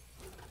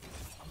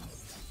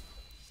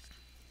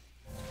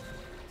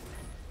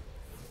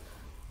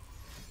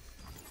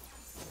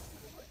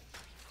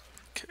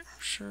 Okay,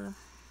 sure.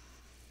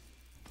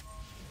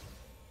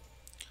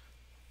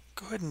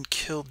 Go ahead and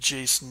kill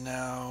Jace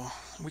now.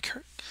 I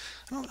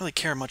don't really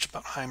care much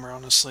about Heimer,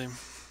 honestly.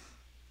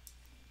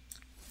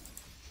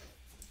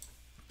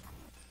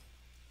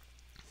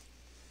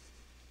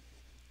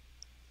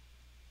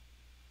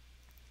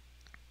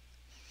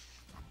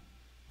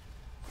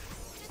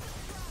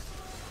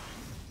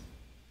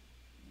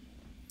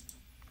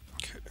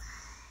 Okay.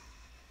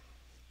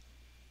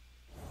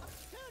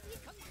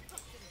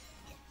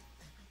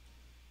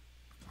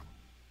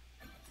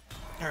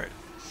 Alright.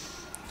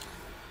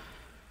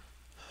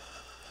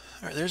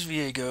 Alright, there's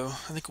Viego.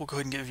 I think we'll go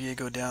ahead and get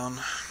Viego down.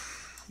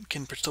 We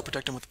can still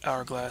protect him with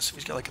Hourglass if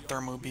he's got like a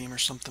Thermo Beam or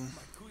something.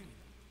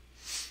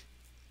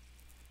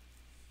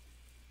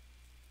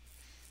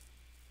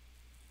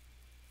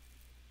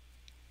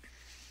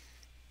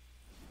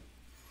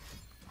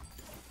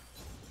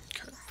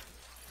 Okay.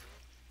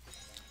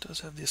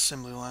 Does have the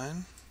assembly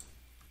line.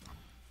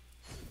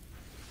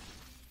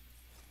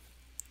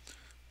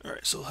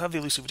 Alright, so we'll have the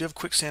elusive. We do have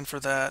quicksand for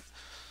that.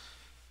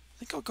 I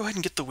think I'll go ahead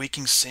and get the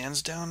waking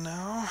sands down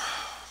now.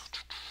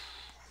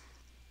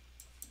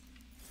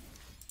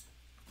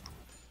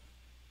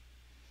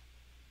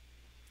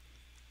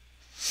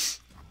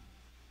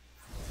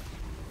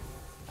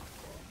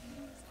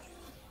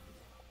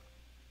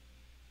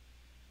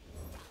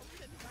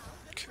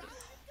 Okay.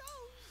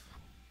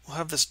 We'll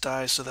have this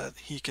die so that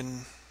he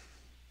can...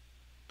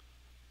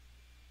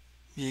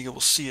 Viego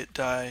will see it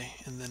die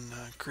and then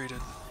create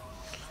a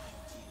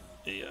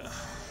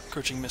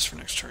Encroaching Mist for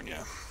next turn,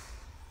 yeah.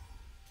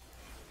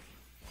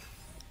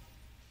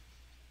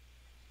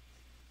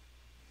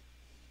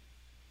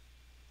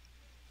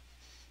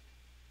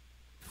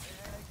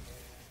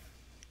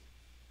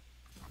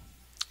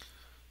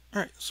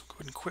 Alright, so go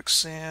ahead and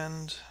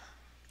quicksand.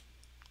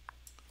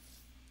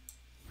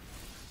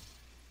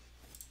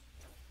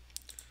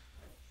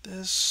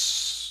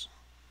 This...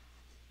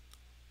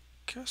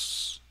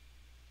 guess...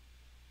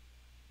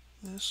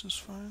 this is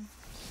fine.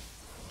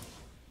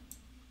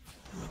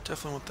 We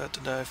definitely want that to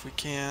die if we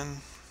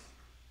can.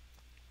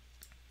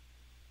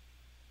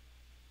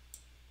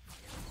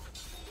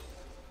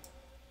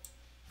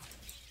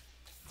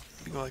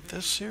 We go like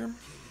this here.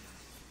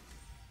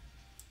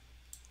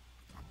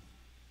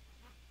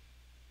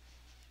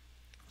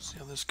 See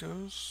how this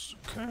goes.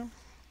 Okay.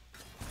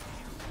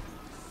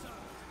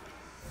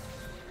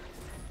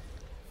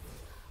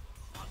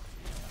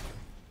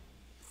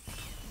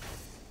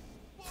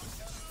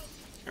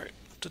 Alright,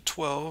 up to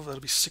 12,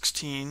 that'll be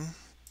 16.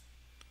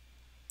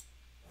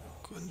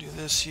 Go ahead and do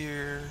this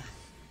here.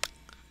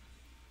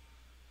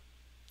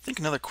 I think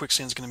another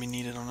quicksand is going to be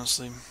needed,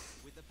 honestly.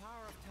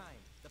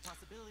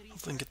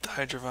 Hopefully we can get the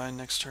Hydravine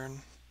next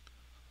turn.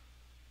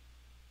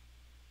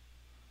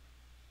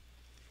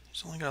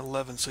 He's only got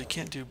 11, so he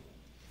can't do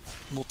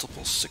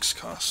multiple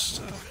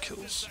 6-cost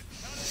kills.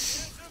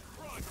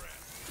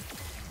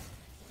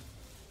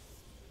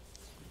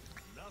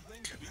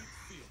 Okay.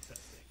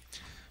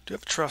 Do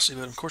have Atrocity,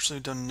 but unfortunately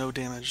we've done no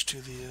damage to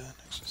the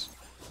Nexus.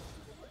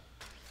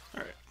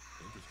 Alright.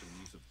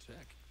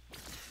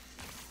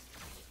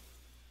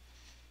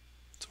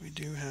 So we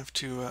do have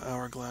to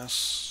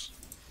Hourglass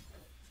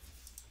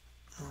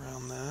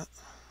around that.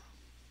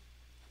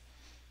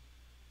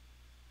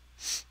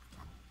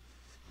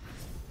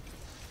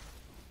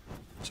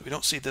 So we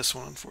don't see this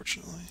one,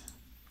 unfortunately.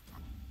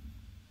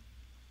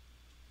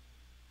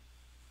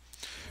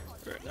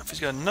 Alright, now if he's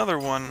got another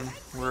one,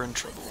 we're in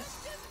trouble.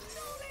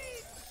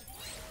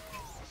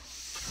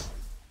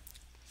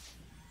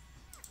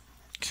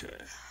 Okay.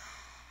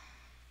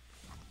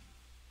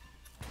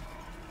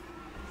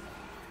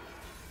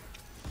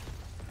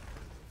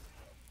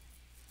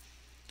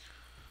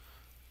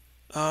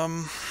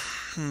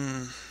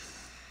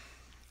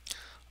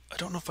 I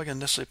don't know if I can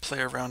necessarily play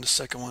around a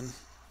second one.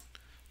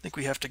 I think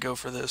we have to go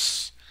for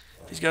this.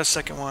 If he's got a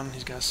second one,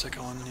 he's got a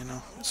second one, you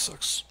know, it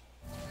sucks.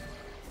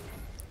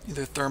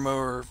 Either Thermo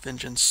or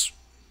Vengeance.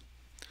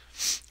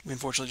 We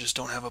unfortunately just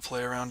don't have a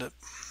play around it.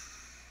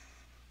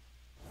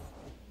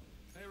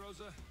 Hey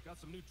Rosa, got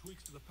some new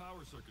tweaks to the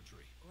power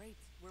circuitry. Great,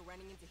 we're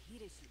running into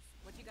heat issues.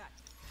 What you got?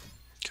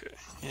 Okay,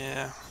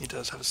 yeah, he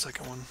does have a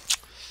second one.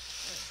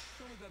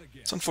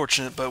 It's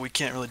unfortunate, but we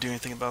can't really do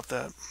anything about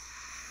that.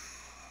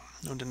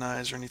 No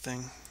denies or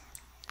anything.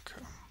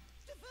 Okay.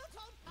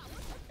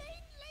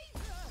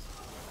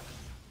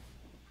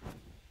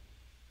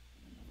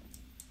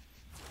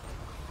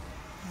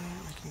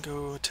 We can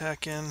go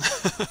attack in.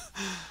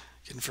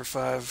 Getting for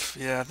 5.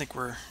 Yeah, I think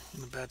we're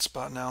in a bad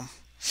spot now.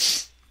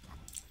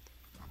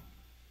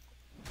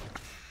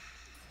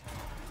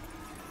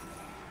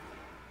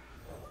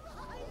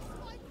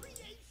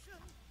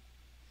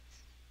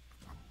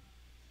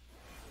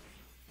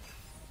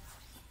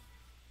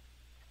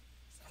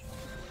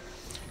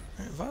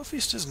 Vile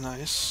Feast is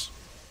nice.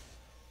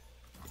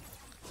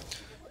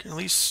 Can at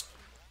least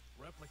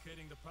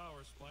Replicating the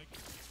power spike.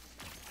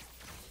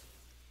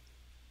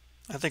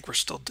 I think we're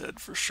still dead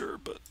for sure,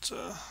 but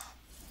can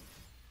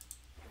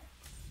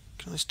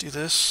at least do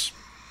this.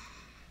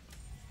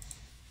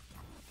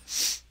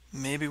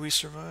 Maybe we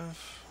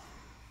survive.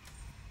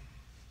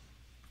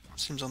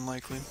 Seems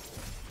unlikely.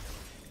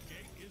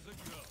 Gate is a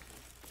go.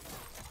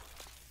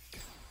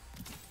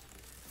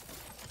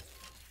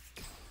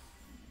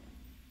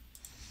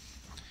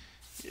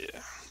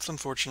 Yeah, it's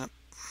unfortunate.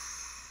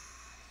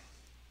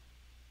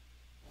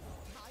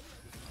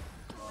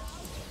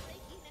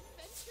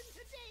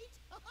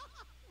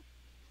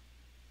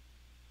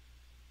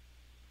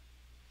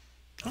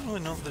 I don't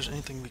really know if there's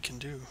anything we can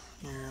do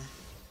here.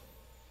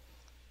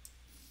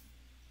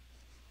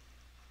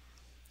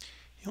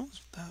 He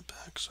owns that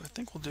back, so I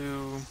think we'll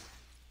do...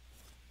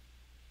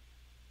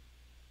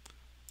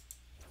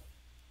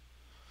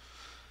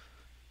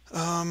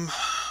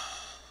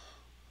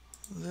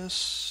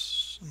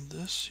 this and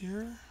this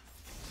here.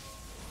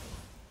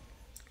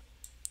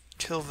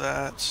 Kill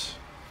that.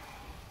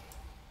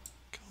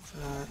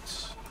 Kill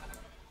that.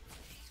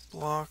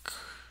 Block.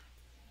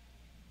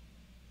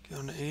 Go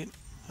down to 8.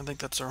 I think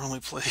that's our only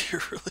play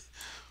here, really.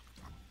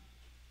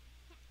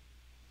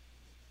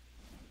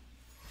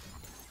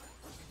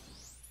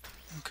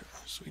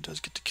 he does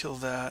get to kill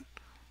that.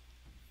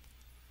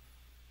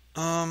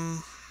 Yeah,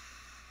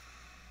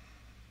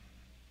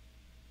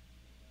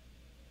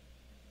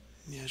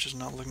 it's just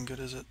not looking good,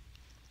 is it?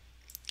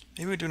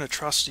 Maybe we do an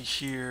Atrocity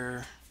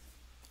here.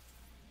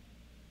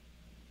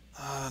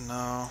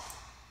 No.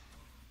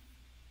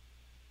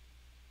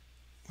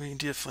 We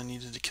definitely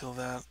needed to kill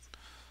that.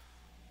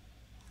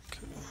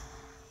 Okay.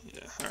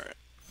 Yeah, alright.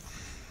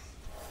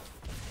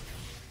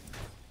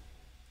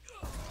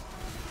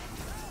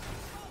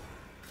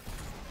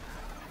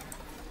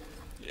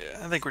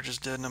 Yeah, I think we're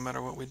just dead no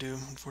matter what we do,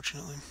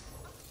 unfortunately.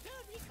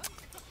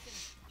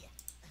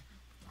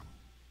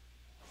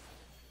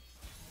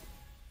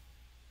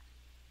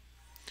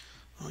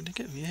 Oh, we did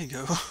get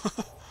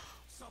Viego.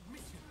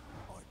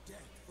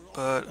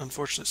 But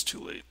unfortunately it's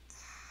too late.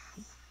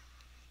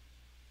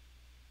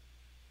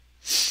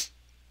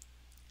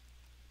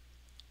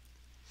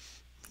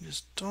 We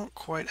just don't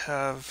quite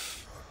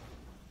have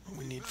what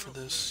we need for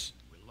this.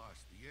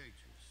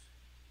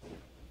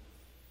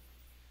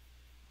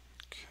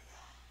 Okay.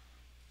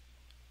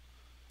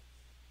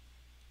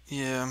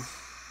 Yeah.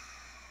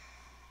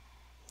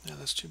 Yeah,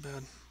 that's too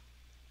bad.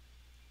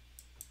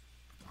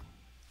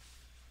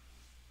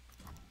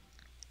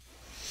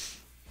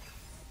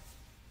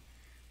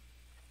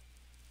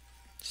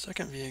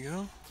 Second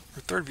Viego,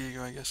 or third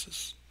Viego, I guess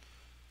is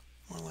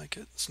more like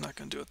it. It's not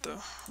going to do it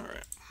though.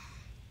 Alright.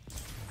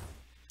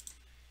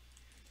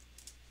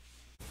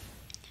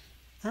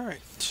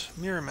 Alright,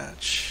 mirror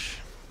match.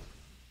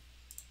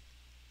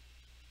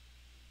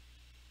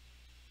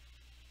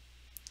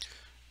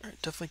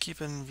 Alright, definitely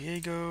keeping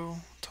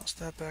Viego. Toss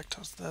that back,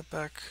 toss that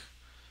back.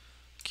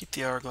 Keep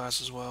the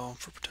Hourglass as well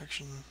for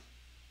protection.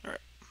 Alright.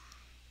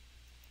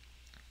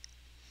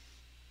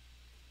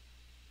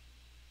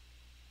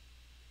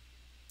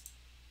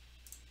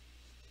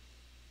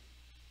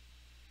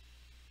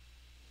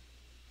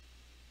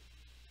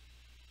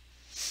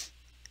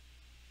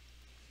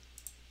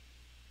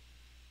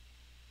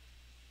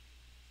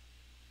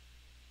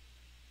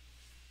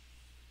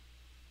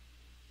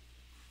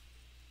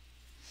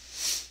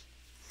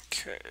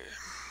 Okay.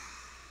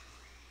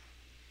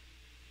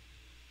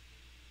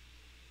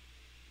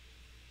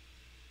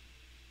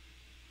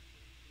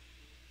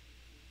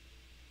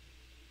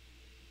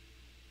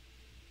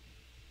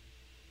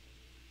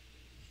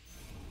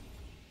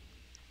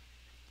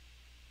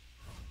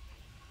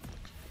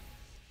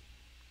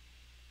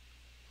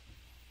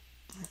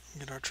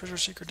 Get our treasure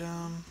seeker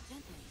down.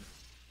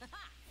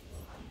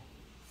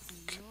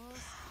 Okay.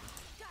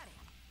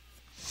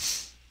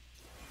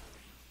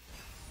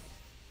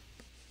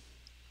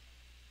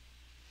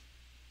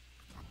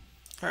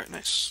 Alright,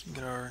 nice.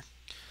 Get our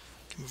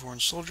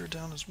Camavoran soldier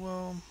down as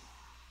well.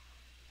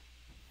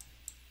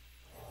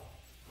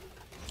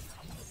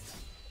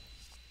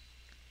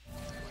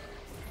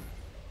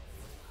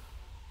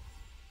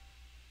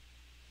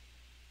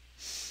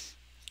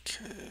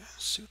 Okay,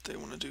 see what they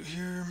want to do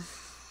here.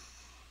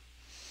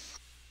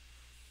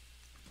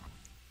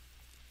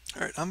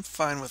 Alright, I'm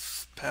fine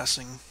with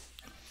passing.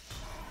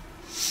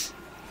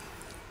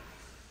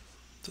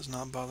 Does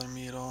not bother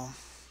me at all.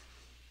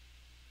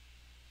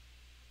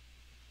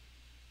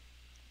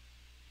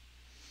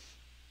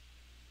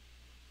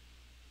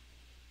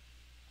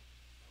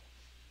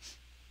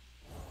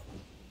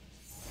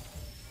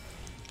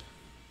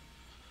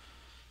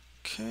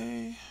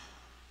 Okay, I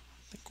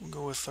think we'll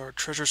go with our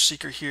treasure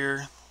seeker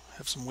here.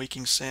 Have some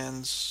waking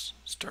sands.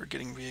 Start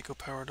getting Viego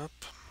powered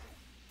up.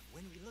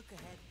 When we look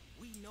ahead,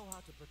 we know how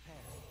to prepare.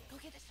 Go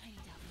get this tiny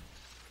devil.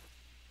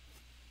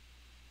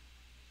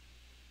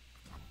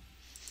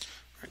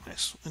 Alright,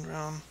 nice. Wind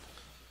round.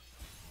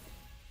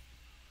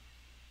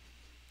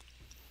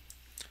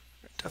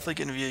 Right, definitely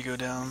getting Viego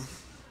down.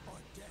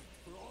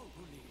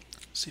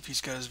 See if he's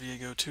got his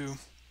Viego too.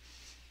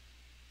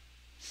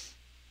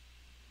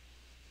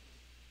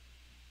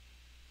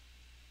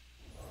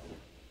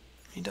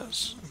 He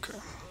does. Okay.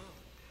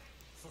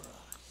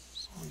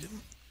 So I'll get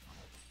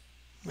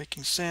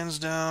Waking Sands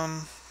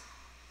down.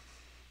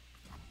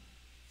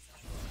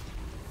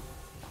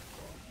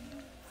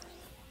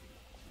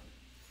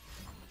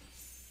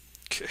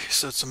 Okay,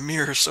 so it's a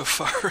mirror so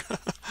far.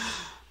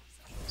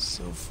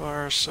 So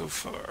far.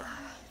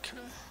 Okay.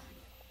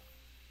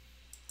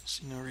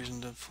 See no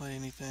reason to play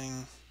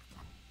anything.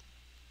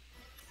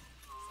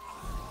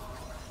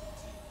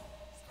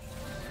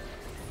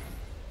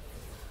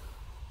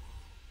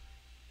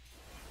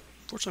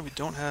 Unfortunately, we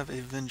don't have a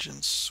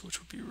Vengeance, which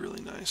would be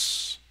really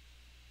nice.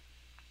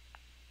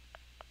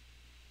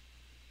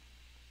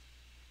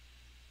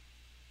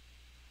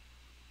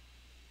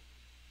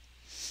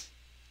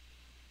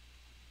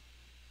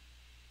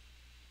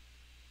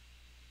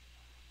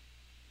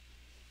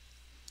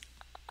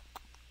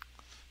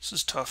 This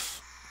is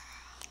tough.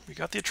 We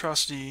got the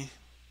Atrocity,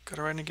 got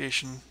a Rite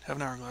Negation, have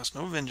an Hourglass,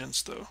 no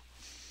Vengeance though.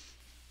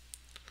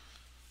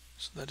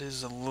 So that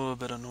is a little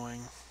bit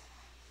annoying.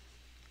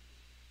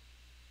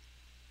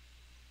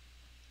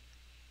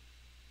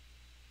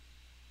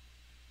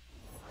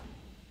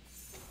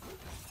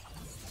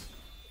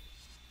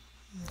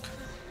 Okay.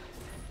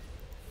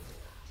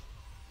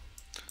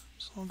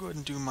 ahead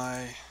and do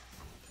my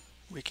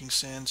Waking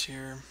Sands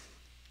here.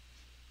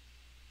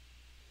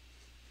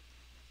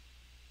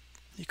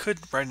 You could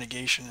write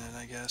Negation in it,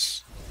 I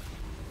guess.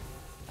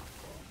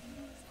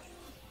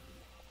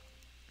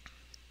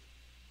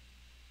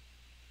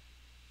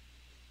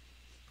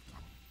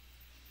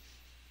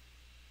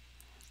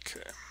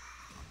 Okay.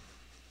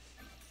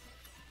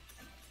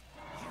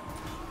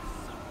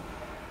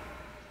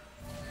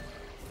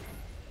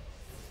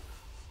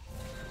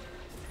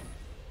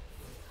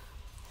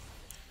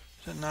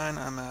 At 9,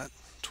 I'm at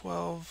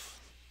 12.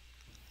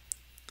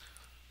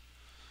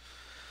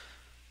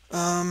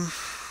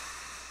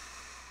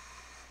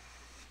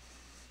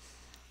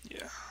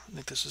 Yeah, I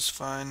think this is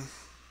fine.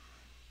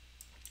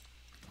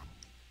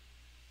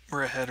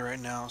 We're ahead right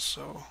now,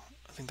 so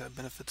I think that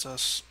benefits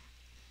us.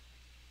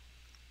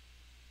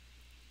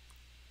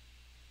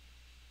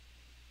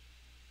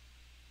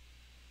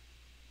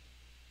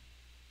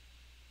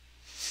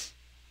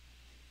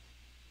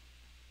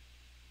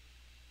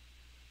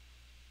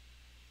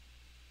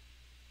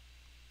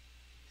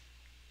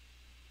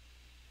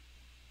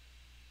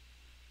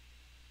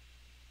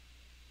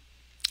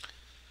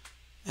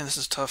 And this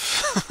is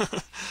tough.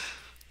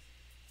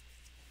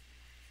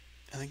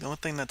 I think the only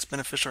thing that's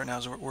beneficial right now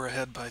is we're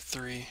ahead by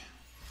 3.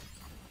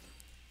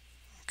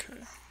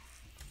 Okay.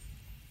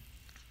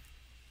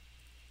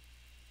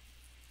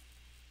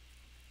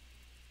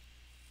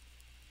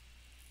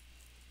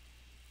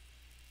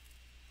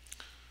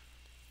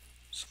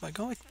 So if I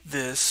go like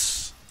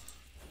this,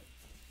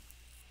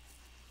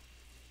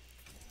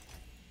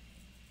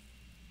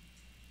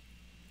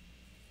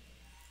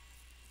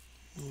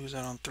 lose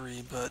out on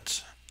 3,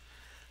 but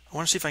I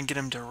want to see if I can get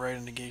him to write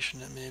a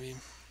Negation it maybe.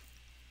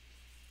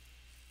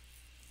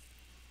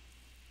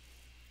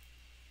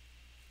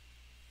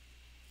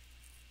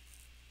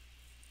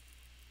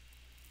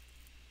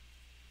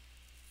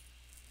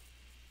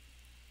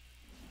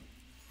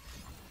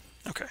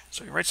 Okay,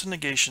 so he writes a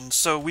Negation,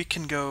 so we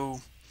can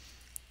go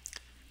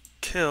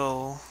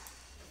kill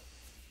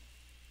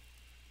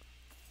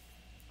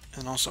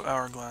and also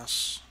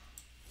Hourglass.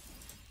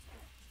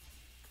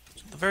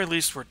 So at the very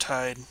least we're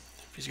tied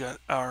if he's got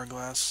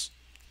Hourglass.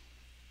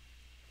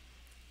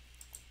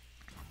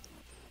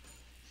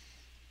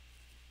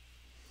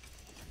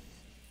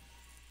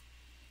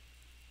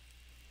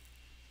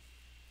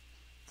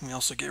 And we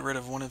also get rid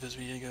of one of his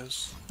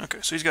Viegos. Okay,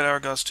 so he's got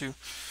Hourglass too.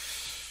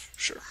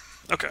 Sure.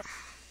 Okay.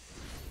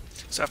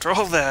 So after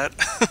all that,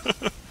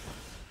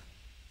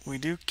 we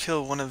do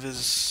kill one of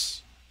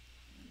his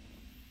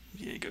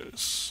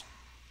Viegos.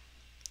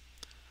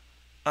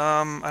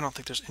 I don't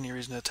think there's any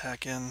reason to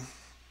attack in.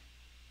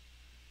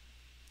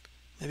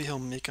 Maybe he'll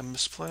make a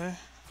misplay,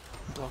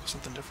 block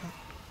something different.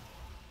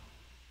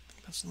 I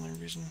think that's the only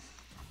reason.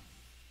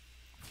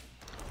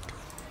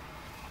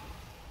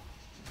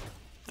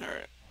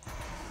 Alright.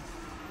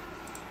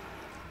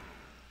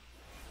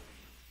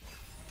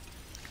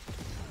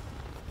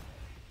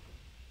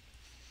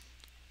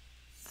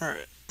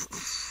 Alright.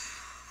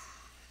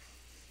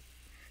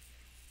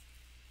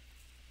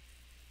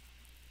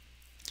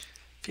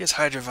 If he has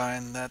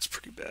Hydravine, that's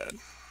pretty bad.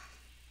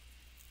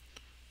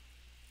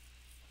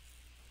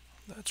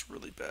 That's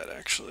really bad,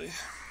 actually.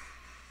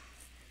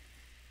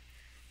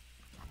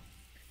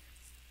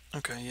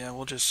 Okay, yeah,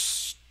 we'll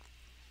just...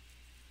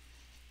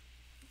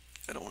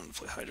 I don't want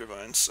to play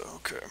Hydravine, so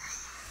okay.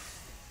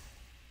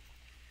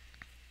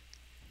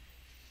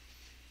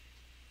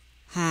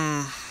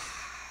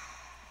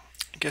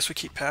 I guess we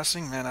keep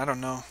passing? Man, I don't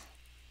know.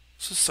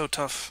 This is so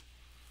tough.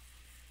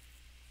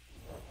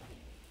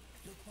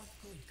 Look what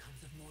good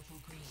comes of mortal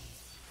greed.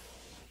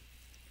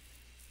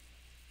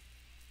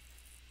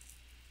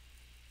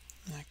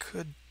 I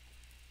could...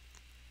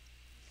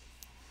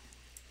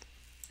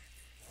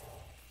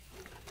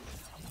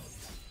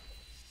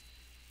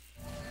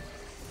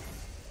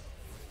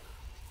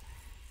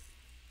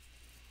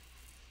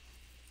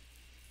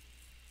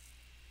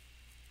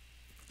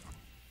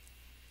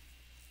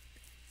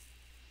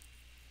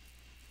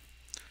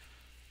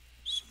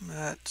 So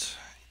Matt,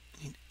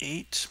 I need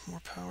 8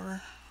 more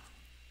power.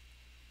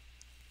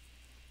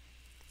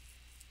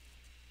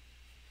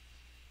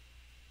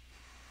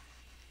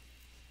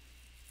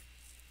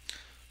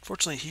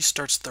 Fortunately, he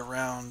starts the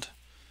round.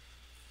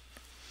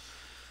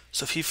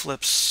 So if he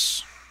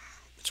flips,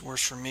 it's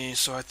worse for me.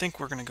 So I think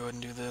we're going to go ahead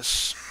and do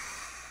this.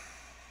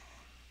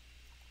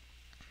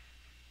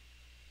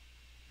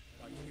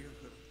 I hear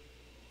her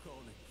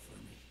calling for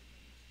me.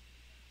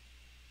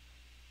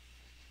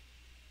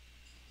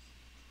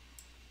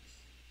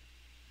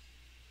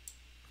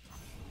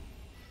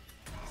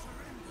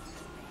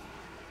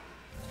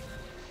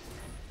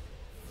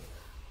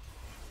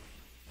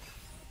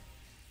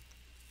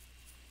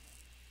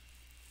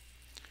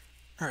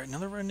 Alright,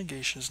 another red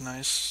negation is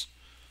nice.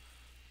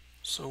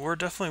 So we're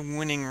definitely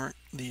winning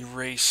the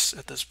race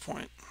at this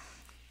point.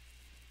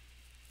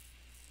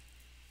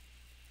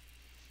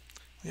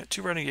 We got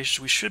 2 red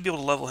negations. We should be able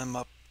to level him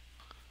up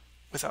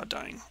without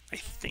dying, I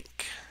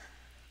think.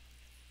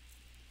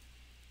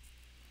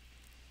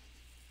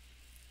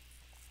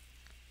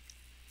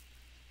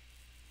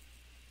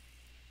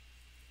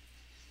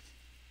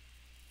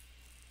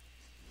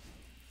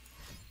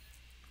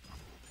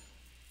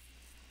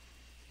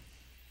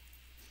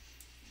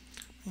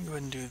 Go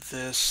ahead and do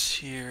this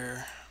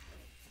here.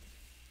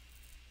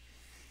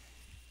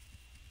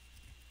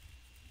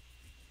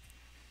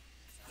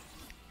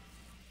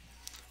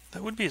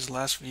 That would be his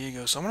last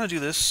Viego, so I'm going to do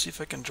this, see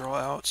if I can draw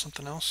out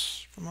something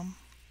else from him.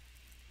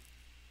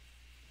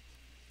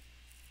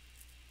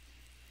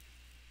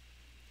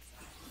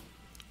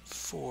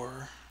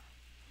 Four.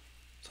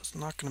 So it's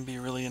not going to be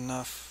really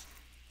enough.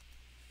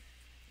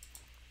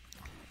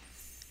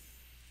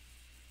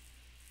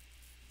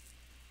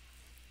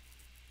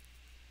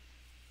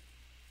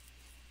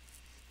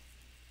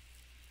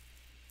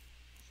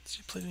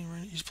 He played any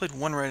Rite? He's played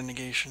one Rite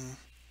Negation.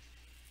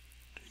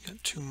 He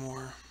got two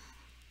more.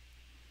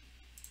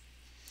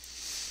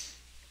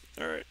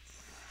 Alright.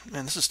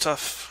 Man, this is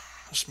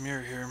tough. This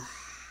mirror here.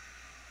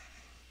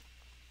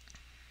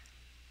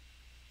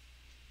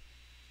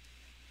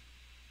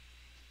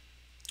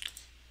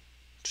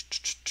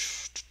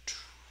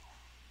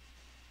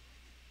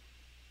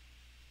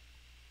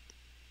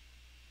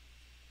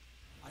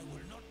 I will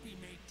not be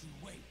made to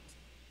wait.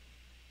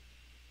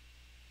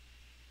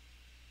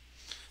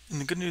 And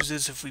the good news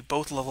is if we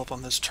both level up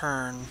on this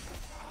turn,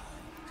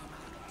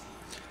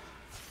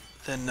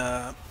 then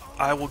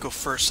I will go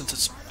first,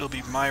 since it'll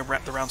be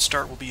the round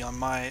start will be on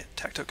my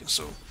attack token,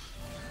 so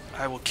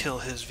I will kill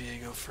his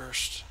Viego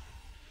first.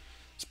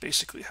 It's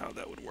basically how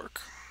that would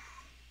work.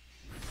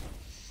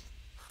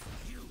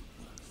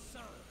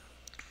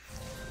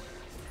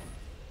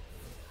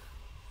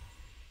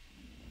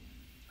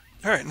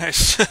 Alright,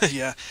 nice.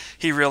 Yeah,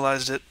 he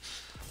realized it.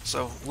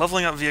 So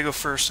leveling up Viego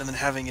first and then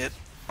having it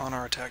on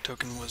our attack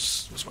token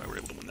was why we were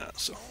able to win that.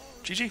 So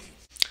GG.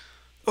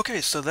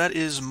 Okay, so that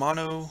is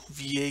Mono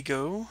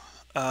Viego.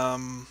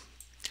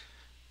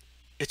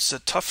 It's a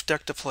tough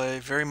deck to play,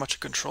 very much a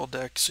control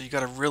deck, so you got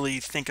to really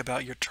think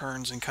about your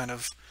turns and kind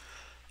of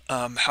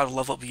how to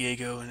level up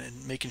Viego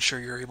and making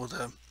sure you're able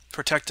to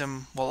protect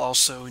him while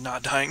also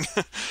not dying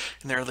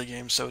in the early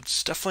game. So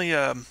it's definitely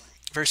a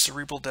very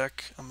cerebral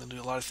deck. I'm going to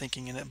do a lot of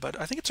thinking in it, but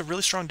I think it's a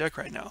really strong deck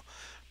right now.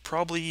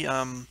 Probably,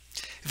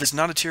 if it's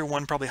not a tier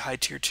 1, probably high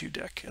tier 2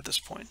 deck at this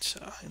point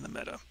in the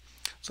meta.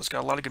 So it's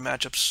got a lot of good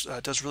matchups.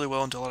 It does really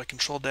well into a lot of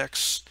control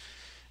decks.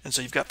 And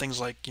so you've got things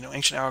like,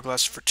 Ancient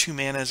Hourglass for 2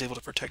 mana is able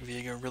to protect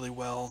Viego really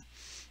well.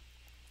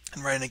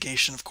 And Rite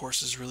Negation, of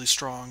course, is really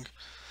strong.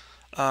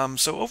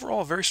 So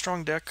overall, a very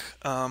strong deck.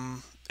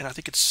 And I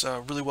think it's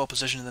really well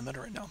positioned in the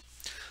meta right now.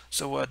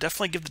 So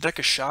definitely give the deck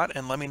a shot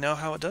and let me know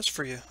how it does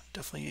for you.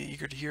 Definitely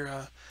eager to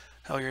hear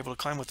how you're able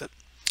to climb with it.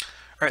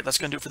 Alright, that's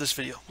going to do it for this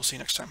video. We'll see you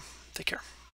next time. Take care.